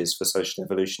 challenges for social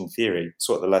evolution theory. It's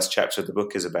what the last chapter of the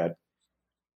book is about.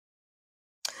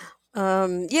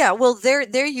 Yeah, well,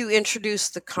 there you introduce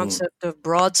the Mm. concept of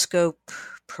broad scope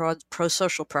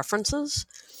pro-social preferences.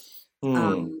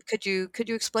 Could you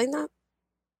explain that?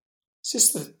 It's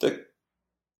just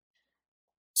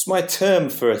it's my term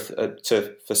for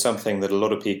for something that a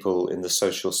lot of people in the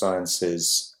social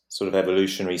sciences, sort of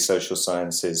evolutionary social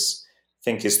sciences,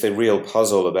 think is the real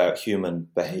puzzle about human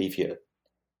behavior.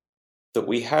 That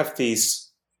we have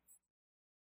these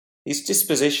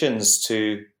dispositions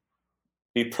to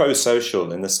be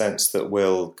pro-social in the sense that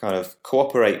we'll kind of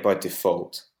cooperate by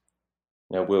default.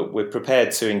 We're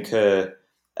prepared to incur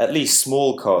at least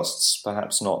small costs,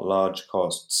 perhaps not large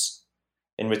costs,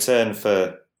 in return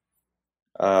for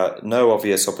no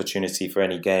obvious opportunity for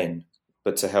any gain,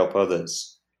 but to help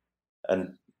others.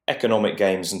 And economic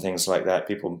games and things like that,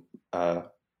 people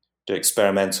do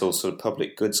experimental sort of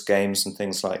public goods games and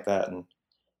things like that, and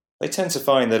they tend to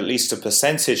find that at least a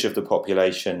percentage of the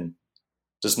population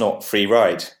does not free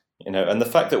ride. And the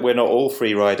fact that we're not all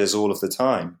free riders all of the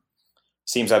time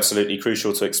seems absolutely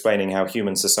crucial to explaining how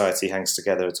human society hangs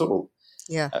together at all.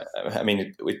 Yeah. I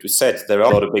mean, it was said there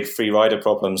are a lot of big free rider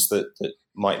problems that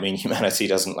might mean humanity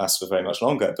doesn't last for very much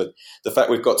longer. But the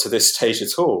fact we've got to this stage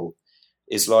at all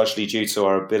is largely due to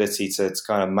our ability to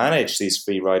kind of manage these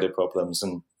free rider problems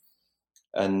and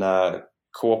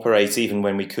cooperate even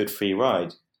when we could free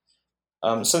ride.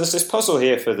 So there's this puzzle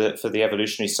here for the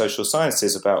evolutionary social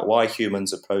sciences about why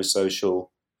humans are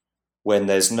pro-social when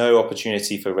there's no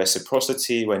opportunity for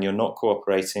reciprocity, when you're not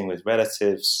cooperating with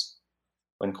relatives,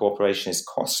 when cooperation is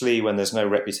costly, when there's no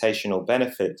reputational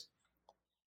benefit.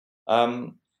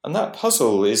 And that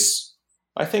puzzle is,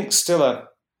 I think, still an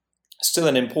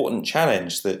important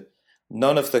challenge that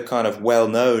none of the kind of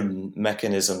well-known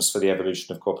mechanisms for the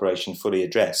evolution of cooperation fully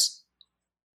address.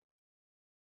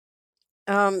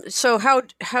 So I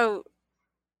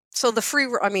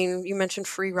mean, you mentioned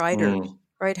free riders,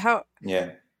 right?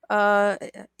 Yeah.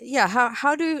 Yeah.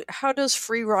 How does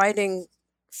free riding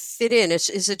fit in?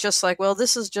 Is it just like, well,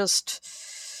 this is just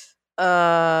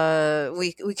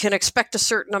we can expect a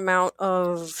certain amount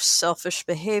of selfish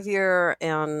behavior,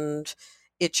 and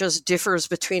it just differs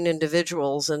between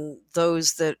individuals, and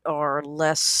those that are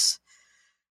less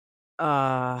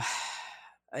I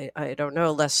don't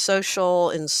know, less social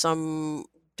in some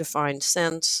defined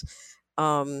sense.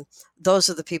 Those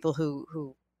are the people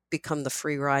who become the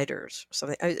free riders.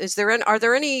 Something. Are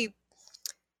there any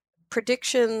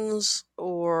predictions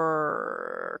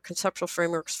or conceptual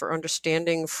frameworks for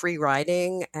understanding free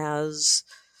riding, as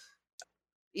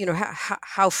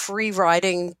how free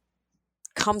riding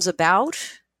comes about,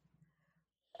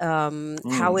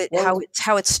 how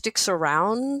it sticks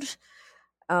around?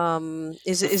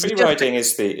 Is Free it just riding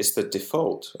is the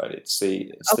default, right? It's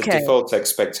the okay? default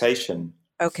expectation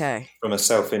Okay. from a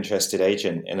self-interested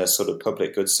agent in a sort of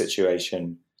public goods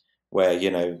situation where,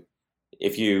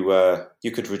 if you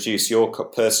could reduce your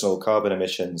personal carbon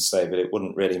emissions, say, but it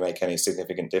wouldn't really make any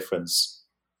significant difference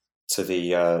to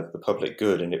the public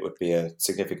good, and it would be a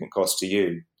significant cost to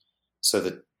you. So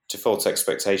the default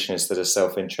expectation is that a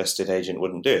self-interested agent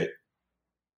wouldn't do it.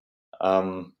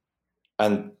 And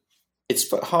it's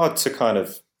hard to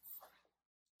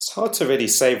really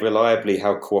say reliably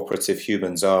how cooperative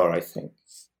humans are, I think,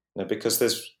 because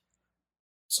it's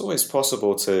always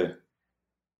possible to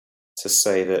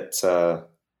say that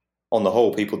on the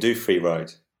whole people do free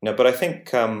ride. But I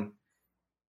think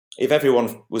if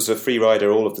everyone was a free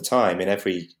rider all of the time in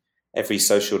every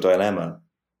social dilemma,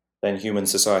 then human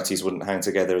societies wouldn't hang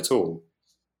together at all.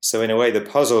 So in a way, the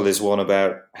puzzle is one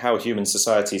about how human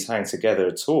societies hang together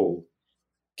at all,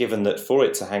 given that for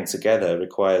it to hang together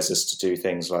requires us to do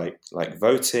things like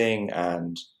voting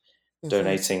and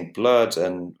donating blood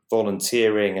and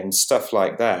volunteering and stuff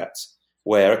like that,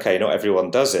 where, okay, not everyone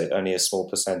does it, only a small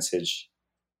percentage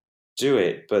do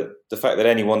it, but the fact that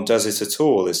anyone does it at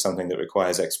all is something that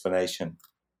requires explanation.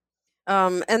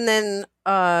 And then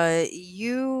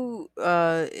you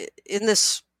in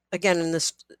this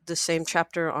the same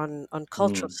chapter on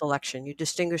cultural selection, you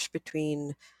distinguish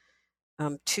between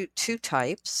two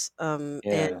types, and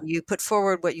you put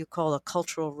forward what you call a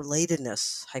cultural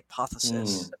relatedness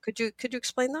hypothesis. Could you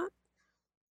explain that?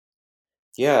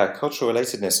 Yeah, cultural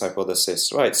relatedness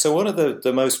hypothesis. Right. So one of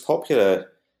the most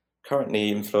popular, currently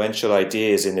influential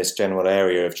ideas in this general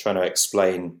area of trying to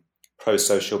explain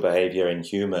pro-social behavior in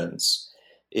humans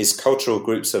is cultural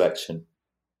group selection,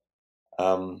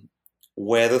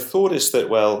 where the thought is that,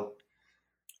 well,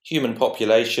 human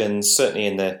populations, certainly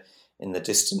in the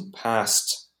distant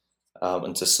past,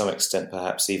 and to some extent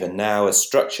perhaps even now, are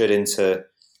structured into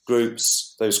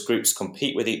groups. Those groups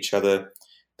compete with each other.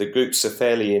 The groups are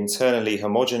fairly internally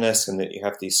homogenous, in that you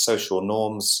have these social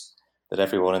norms that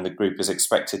everyone in the group is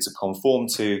expected to conform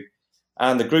to.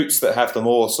 And the groups that have the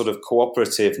more sort of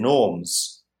cooperative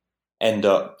norms end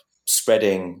up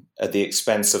spreading at the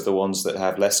expense of the ones that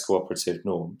have less cooperative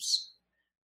norms.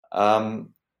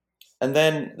 And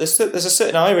then there's a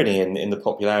certain irony in the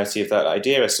popularity of that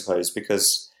idea, I suppose,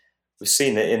 because we've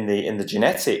seen that in the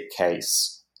genetic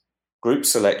case, group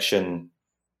selection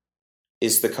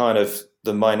is the kind of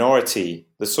the minority,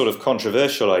 the sort of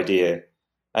controversial idea,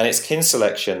 and it's kin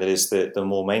selection that is the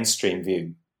more mainstream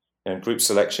view. Group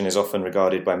selection is often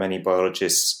regarded by many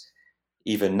biologists,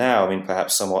 even now,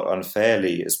 perhaps somewhat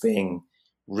unfairly, as being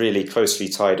really closely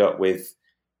tied up with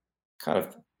kind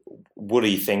of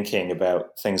woolly thinking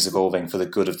about things evolving for the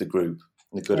good of the group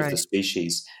and the good of the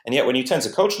species. And yet when you turn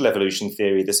to cultural evolution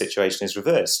theory, the situation is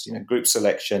reversed. Group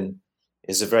selection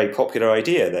is a very popular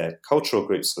idea there, cultural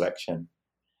group selection.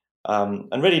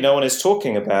 And really no one is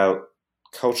talking about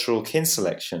cultural kin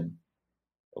selection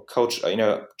or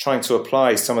culture, trying to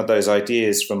apply some of those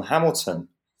ideas from Hamilton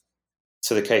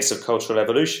to the case of cultural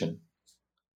evolution.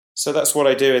 So that's what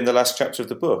I do in the last chapter of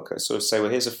the book. I sort of say, well,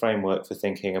 here's a framework for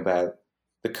thinking about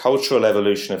the cultural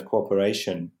evolution of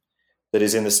cooperation that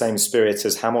is in the same spirit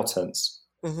as Hamilton's,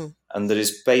 and that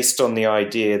is based on the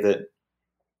idea that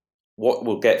what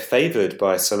will get favored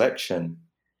by selection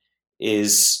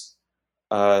is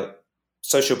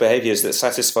social behaviors that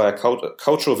satisfy a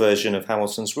cultural version of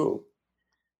Hamilton's rule,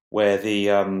 where the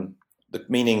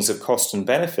meanings of cost and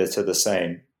benefit are the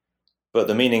same, but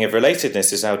the meaning of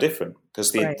relatedness is now different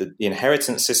because the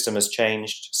inheritance system has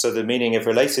changed, so the meaning of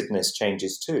relatedness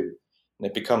changes too. And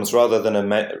it becomes, rather than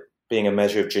being a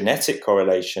measure of genetic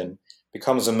correlation,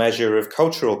 becomes a measure of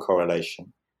cultural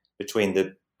correlation between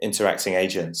the interacting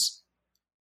agents.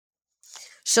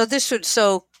 So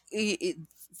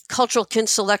cultural kin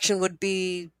selection would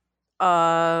be,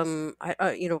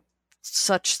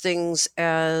 such things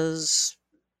as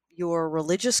your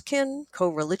religious kin,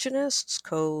 co-religionists,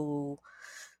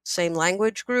 same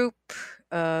language group.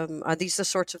 Are these the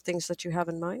sorts of things that you have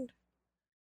in mind?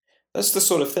 That's the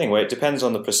sort of thing where it depends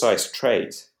on the precise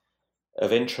trait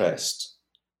of interest.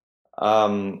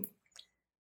 But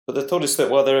the thought is that,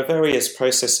 well, there are various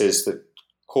processes that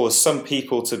cause some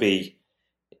people to be,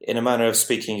 in a manner of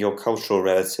speaking, your cultural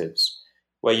relatives,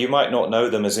 where you might not know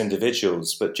them as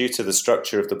individuals, but due to the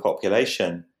structure of the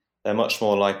population, they're much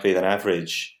more likely than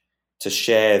average to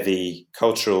share the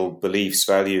cultural beliefs,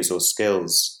 values, or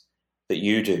skills that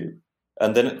you do.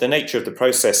 And then the nature of the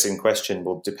process in question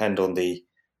will depend on the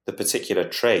particular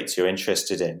trait you're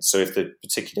interested in. So if the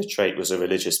particular trait was a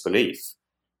religious belief,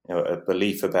 a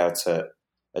belief about a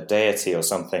deity or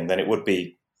something, then it would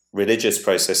be religious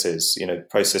processes,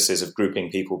 processes of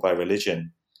grouping people by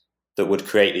religion that would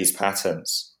create these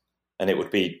patterns. And it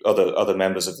would be other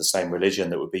members of the same religion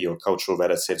that would be your cultural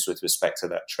relatives with respect to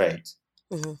that trait.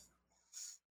 Mm-hmm.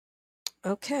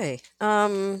 Okay.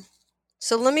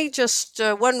 So let me just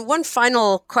one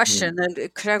final question, and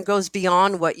it kind of goes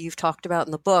beyond what you've talked about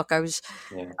in the book. I was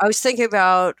thinking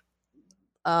about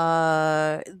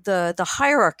the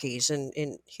hierarchies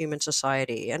in human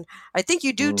society, and I think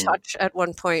you do touch at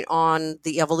one point on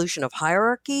the evolution of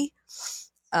hierarchy,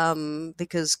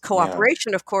 because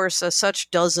cooperation, of course, as such,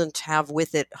 doesn't have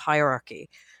with it hierarchy.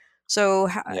 So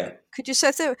could you say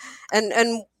that?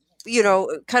 And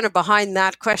kind of behind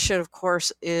that question, of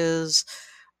course, is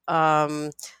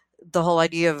the whole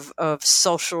idea of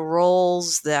social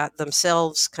roles that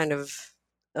themselves kind of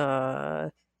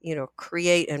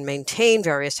create and maintain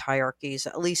various hierarchies,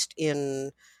 at least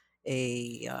in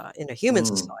a human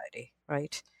society,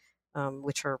 right?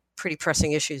 Which are pretty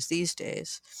pressing issues these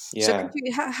days. Yeah. So could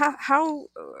you,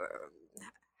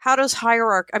 how does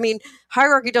hierarchy? I mean,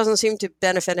 hierarchy doesn't seem to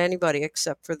benefit anybody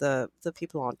except for the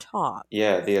people on top.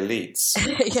 Yeah, the elites.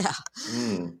 Yeah.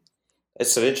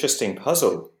 It's an interesting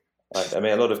puzzle. I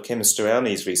mean, a lot of Kim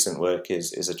Sterelny's recent work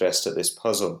is addressed at this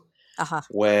puzzle,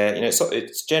 where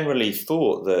it's generally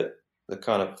thought that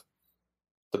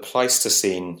the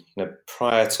Pleistocene,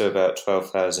 prior to about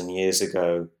 12,000 years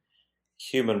ago,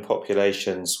 human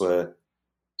populations were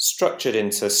structured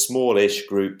into smallish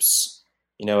groups.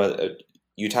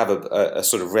 You'd have a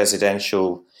sort of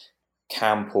residential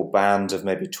camp or band of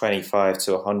maybe 25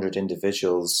 to 100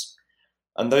 individuals,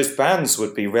 and those bands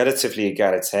would be relatively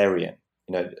egalitarian.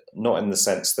 Not in the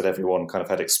sense that everyone kind of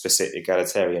had explicit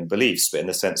egalitarian beliefs, but in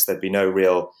the sense there'd be no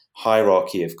real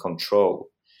hierarchy of control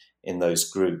in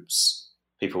those groups.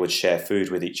 People would share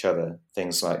food with each other,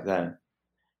 things like that.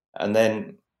 And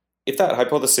then if that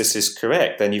hypothesis is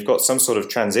correct, then you've got some sort of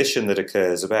transition that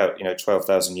occurs about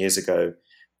 12,000 years ago,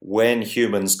 when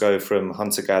humans go from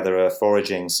hunter-gatherer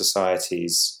foraging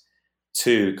societies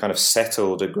to kind of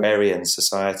settled agrarian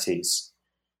societies.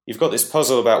 You've got this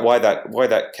puzzle about why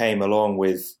that came along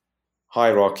with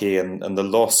hierarchy and the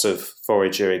loss of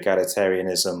forager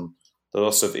egalitarianism, the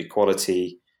loss of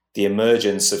equality, the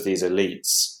emergence of these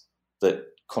elites that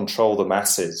control the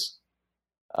masses.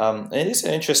 And it is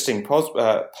an interesting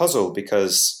puzzle,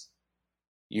 because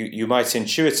you might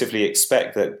intuitively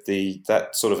expect that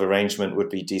that sort of arrangement would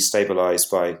be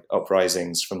destabilized by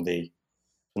uprisings from the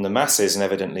masses, and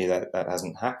evidently that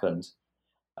hasn't happened.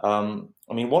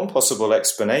 I mean, one possible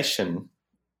explanation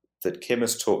that Kim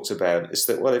has talked about is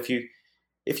that, well, if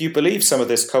you believe some of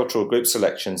this cultural group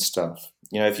selection stuff,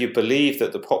 if you believe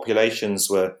that the populations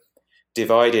were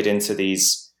divided into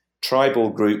these tribal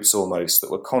groups almost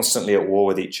that were constantly at war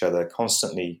with each other,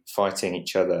 constantly fighting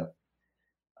each other,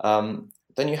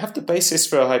 then you have the basis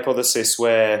for a hypothesis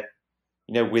where,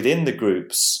 within the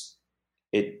groups,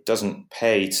 it doesn't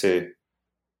pay to,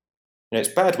 it's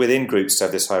bad within groups to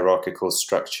have this hierarchical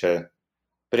structure,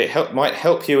 but it might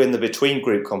help you in the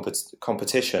between-group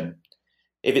competition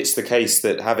if it's the case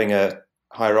that having a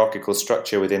hierarchical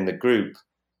structure within the group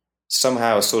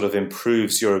somehow sort of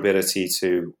improves your ability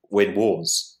to win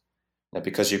wars,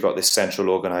 because you've got this central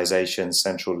organization,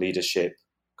 central leadership,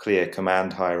 clear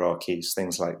command hierarchies,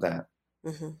 things like that.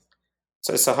 Mm-hmm.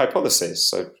 So it's a hypothesis.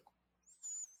 So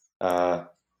don't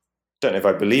know if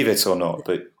I believe it or not,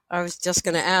 but I was just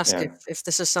going to ask if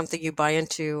this is something you buy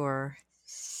into or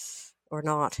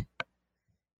not.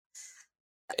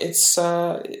 It's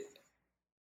I'm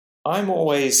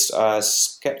always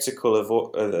skeptical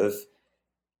of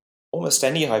almost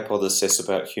any hypothesis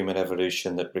about human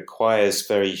evolution that requires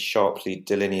very sharply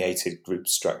delineated group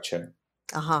structure.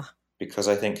 Because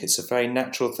I think it's a very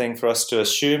natural thing for us to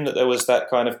assume that there was that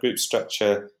kind of group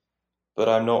structure, but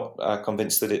I'm not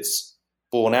convinced that it's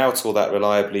borne out all that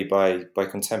reliably by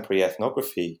contemporary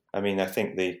ethnography. I mean, I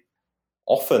think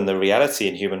often the reality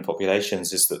in human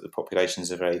populations is that the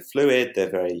populations are very fluid,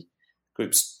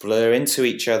 groups blur into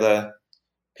each other,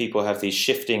 people have these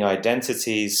shifting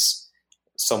identities,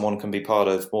 someone can be part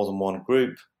of more than one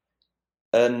group,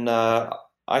 And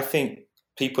I think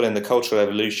people in the cultural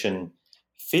evolution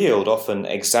field often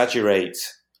exaggerate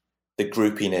the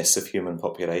groupiness of human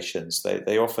populations.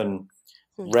 They often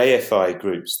reify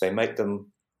groups. They make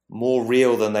them more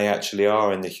real than they actually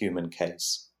are in the human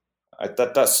case.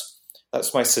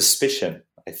 That's my suspicion,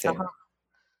 I think.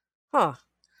 Huh.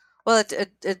 Well,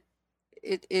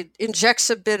 it injects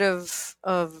a bit of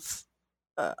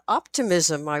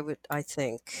optimism, I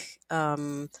think,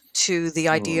 to the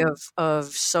idea of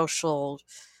social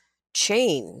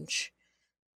change.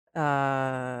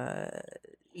 Even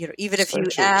if you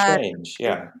add change,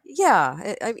 yeah,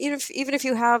 even if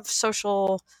you have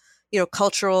social,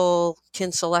 cultural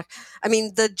kin select. I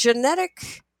mean, the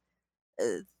genetic.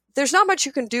 There's not much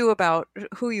you can do about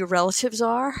who your relatives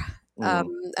are,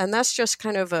 and that's just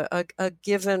kind of a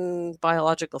given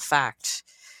biological fact.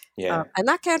 Yeah, and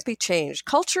that can't be changed.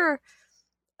 Culture.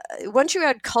 Once you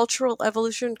add cultural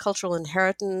evolution, cultural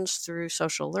inheritance through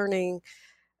social learning,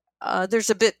 there's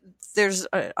an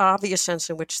obvious sense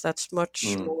in which that's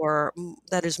much more,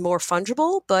 that is more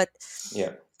fungible, but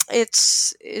yeah,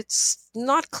 it's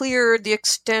not clear the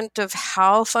extent of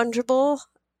how fungible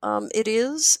it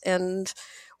is. And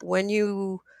when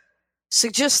you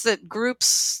suggest that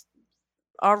groups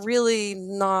are really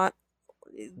not,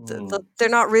 they're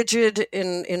not rigid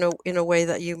in a way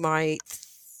that you might,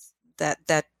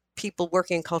 that people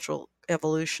working in cultural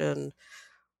evolution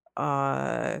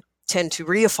tend to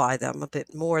reify them a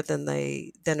bit more than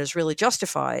is really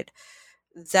justified.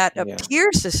 That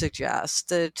appears to suggest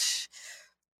that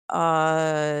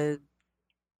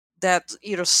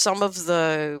some of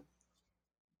the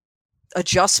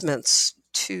adjustments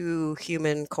to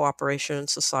human cooperation in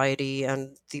society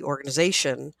and the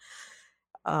organization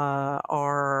are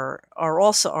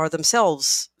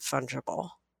themselves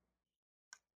fungible.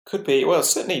 Could be. Well,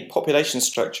 certainly population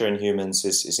structure in humans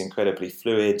is incredibly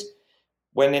fluid.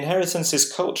 When inheritance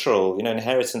is cultural,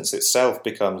 inheritance itself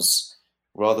becomes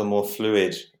rather more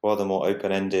fluid, rather more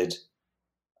open-ended.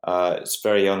 It's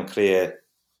very unclear.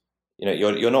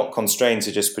 You're not constrained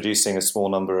to just producing a small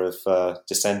number of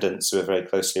descendants who are very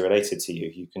closely related to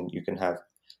you. You can have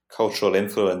cultural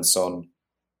influence on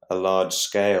a large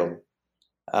scale,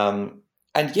 and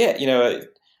yet,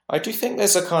 I do think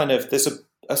there's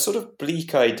a sort of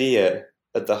bleak idea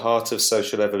at the heart of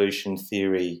social evolution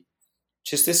theory,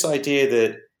 which is this idea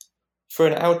that for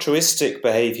an altruistic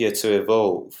behavior to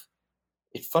evolve,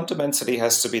 it fundamentally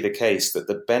has to be the case that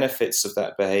the benefits of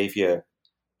that behavior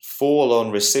fall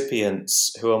on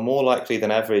recipients who are more likely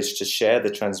than average to share the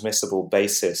transmissible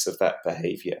basis of that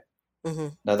behavior. Mm-hmm.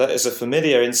 Now, that is a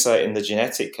familiar insight in the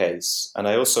genetic case, and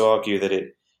I also argue that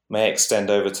it may extend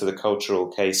over to the cultural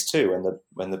case too,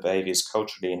 when the behavior is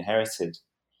culturally inherited.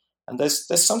 And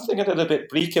there's something a little bit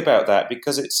bleak about that,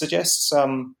 because it suggests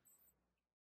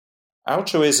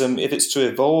altruism, if it's to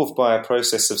evolve by a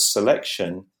process of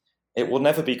selection, it will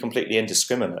never be completely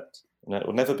indiscriminate. It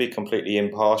will never be completely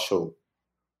impartial.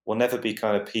 Will never be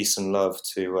kind of peace and love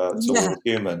to all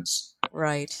humans.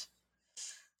 Right.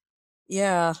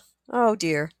 Yeah. Oh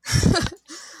dear.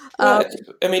 I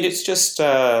mean, it's just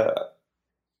I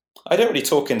don't really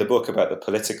talk in the book about the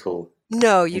political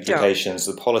implications,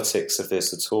 the politics of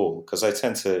this at all, because I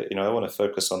tend to, I want to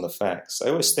focus on the facts. I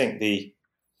always think the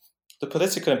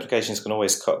political implications can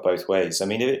always cut both ways. I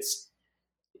mean,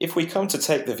 if we come to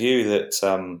take the view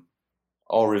that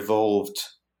our evolved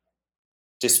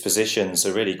dispositions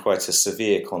are really quite a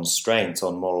severe constraint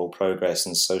on moral progress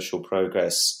and social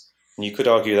progress, and you could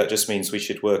argue that just means we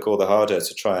should work all the harder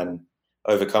to try and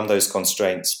overcome those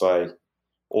constraints by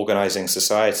organizing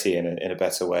society in a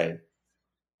better way.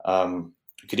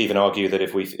 You could even argue that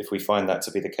if we find that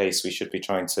to be the case, we should be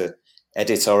trying to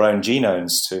edit our own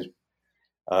genomes to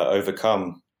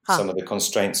overcome some of the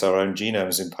constraints our own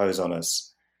genomes impose on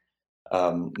us.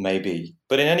 Maybe.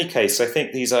 But in any case, I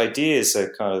think these ideas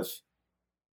are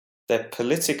they're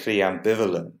politically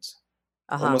ambivalent.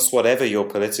 Almost whatever your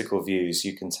political views,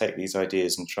 you can take these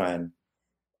ideas and try and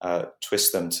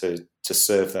twist them to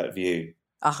serve that view.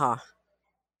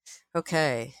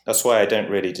 Okay. That's why I don't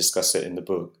really discuss it in the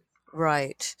book.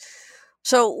 Right.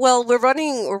 So, well, we're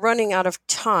running out of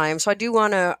time. So I do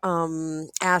want to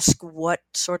ask what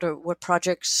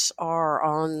projects are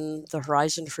on the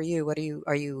horizon for you.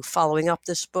 Are you following up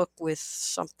this book with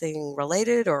something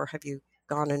related, or have you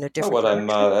gone in a different direction?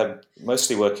 I'm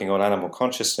mostly working on animal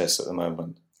consciousness at the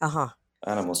moment.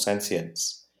 Animal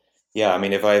sentience. Yeah, I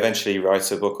mean, if I eventually write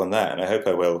a book on that, and I hope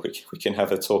I will, we can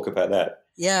have a talk about that.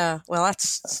 Yeah, well,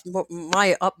 that's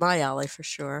up my alley for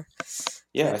sure.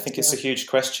 Yeah, I think it's a huge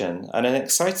question and an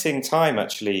exciting time,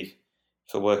 actually,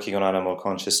 for working on animal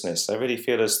consciousness. I really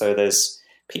feel as though there's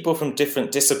people from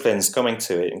different disciplines coming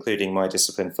to it, including my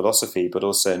discipline, philosophy, but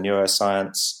also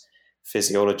neuroscience,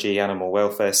 physiology, animal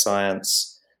welfare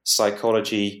science,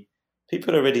 psychology.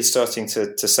 People are really starting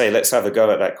to say, let's have a go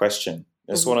at that question.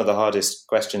 It's one of the hardest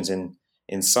questions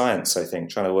in science, I think,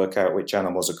 trying to work out which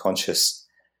animals are conscious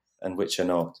and which are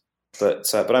not.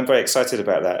 But I'm very excited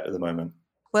about that at the moment.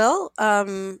 Well,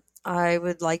 I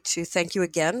would like to thank you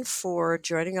again for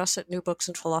joining us at New Books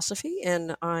in Philosophy,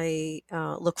 and I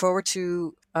look forward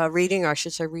to reading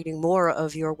more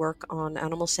of your work on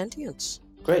animal sentience.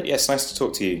 Great. Yes, nice to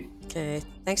talk to you. Okay.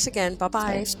 Thanks again.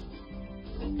 Bye-bye. Thanks.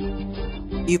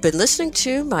 You've been listening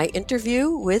to my interview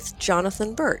with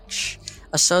Jonathan Birch,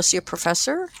 Associate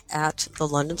Professor at the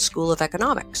London School of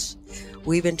Economics.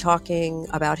 We've been talking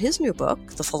about his new book,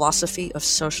 The Philosophy of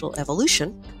Social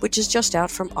Evolution, which is just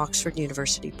out from Oxford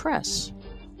University Press.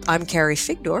 I'm Carrie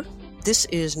Figdor. This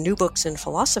is New Books in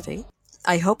Philosophy.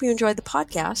 I hope you enjoyed the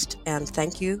podcast, and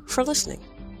thank you for listening.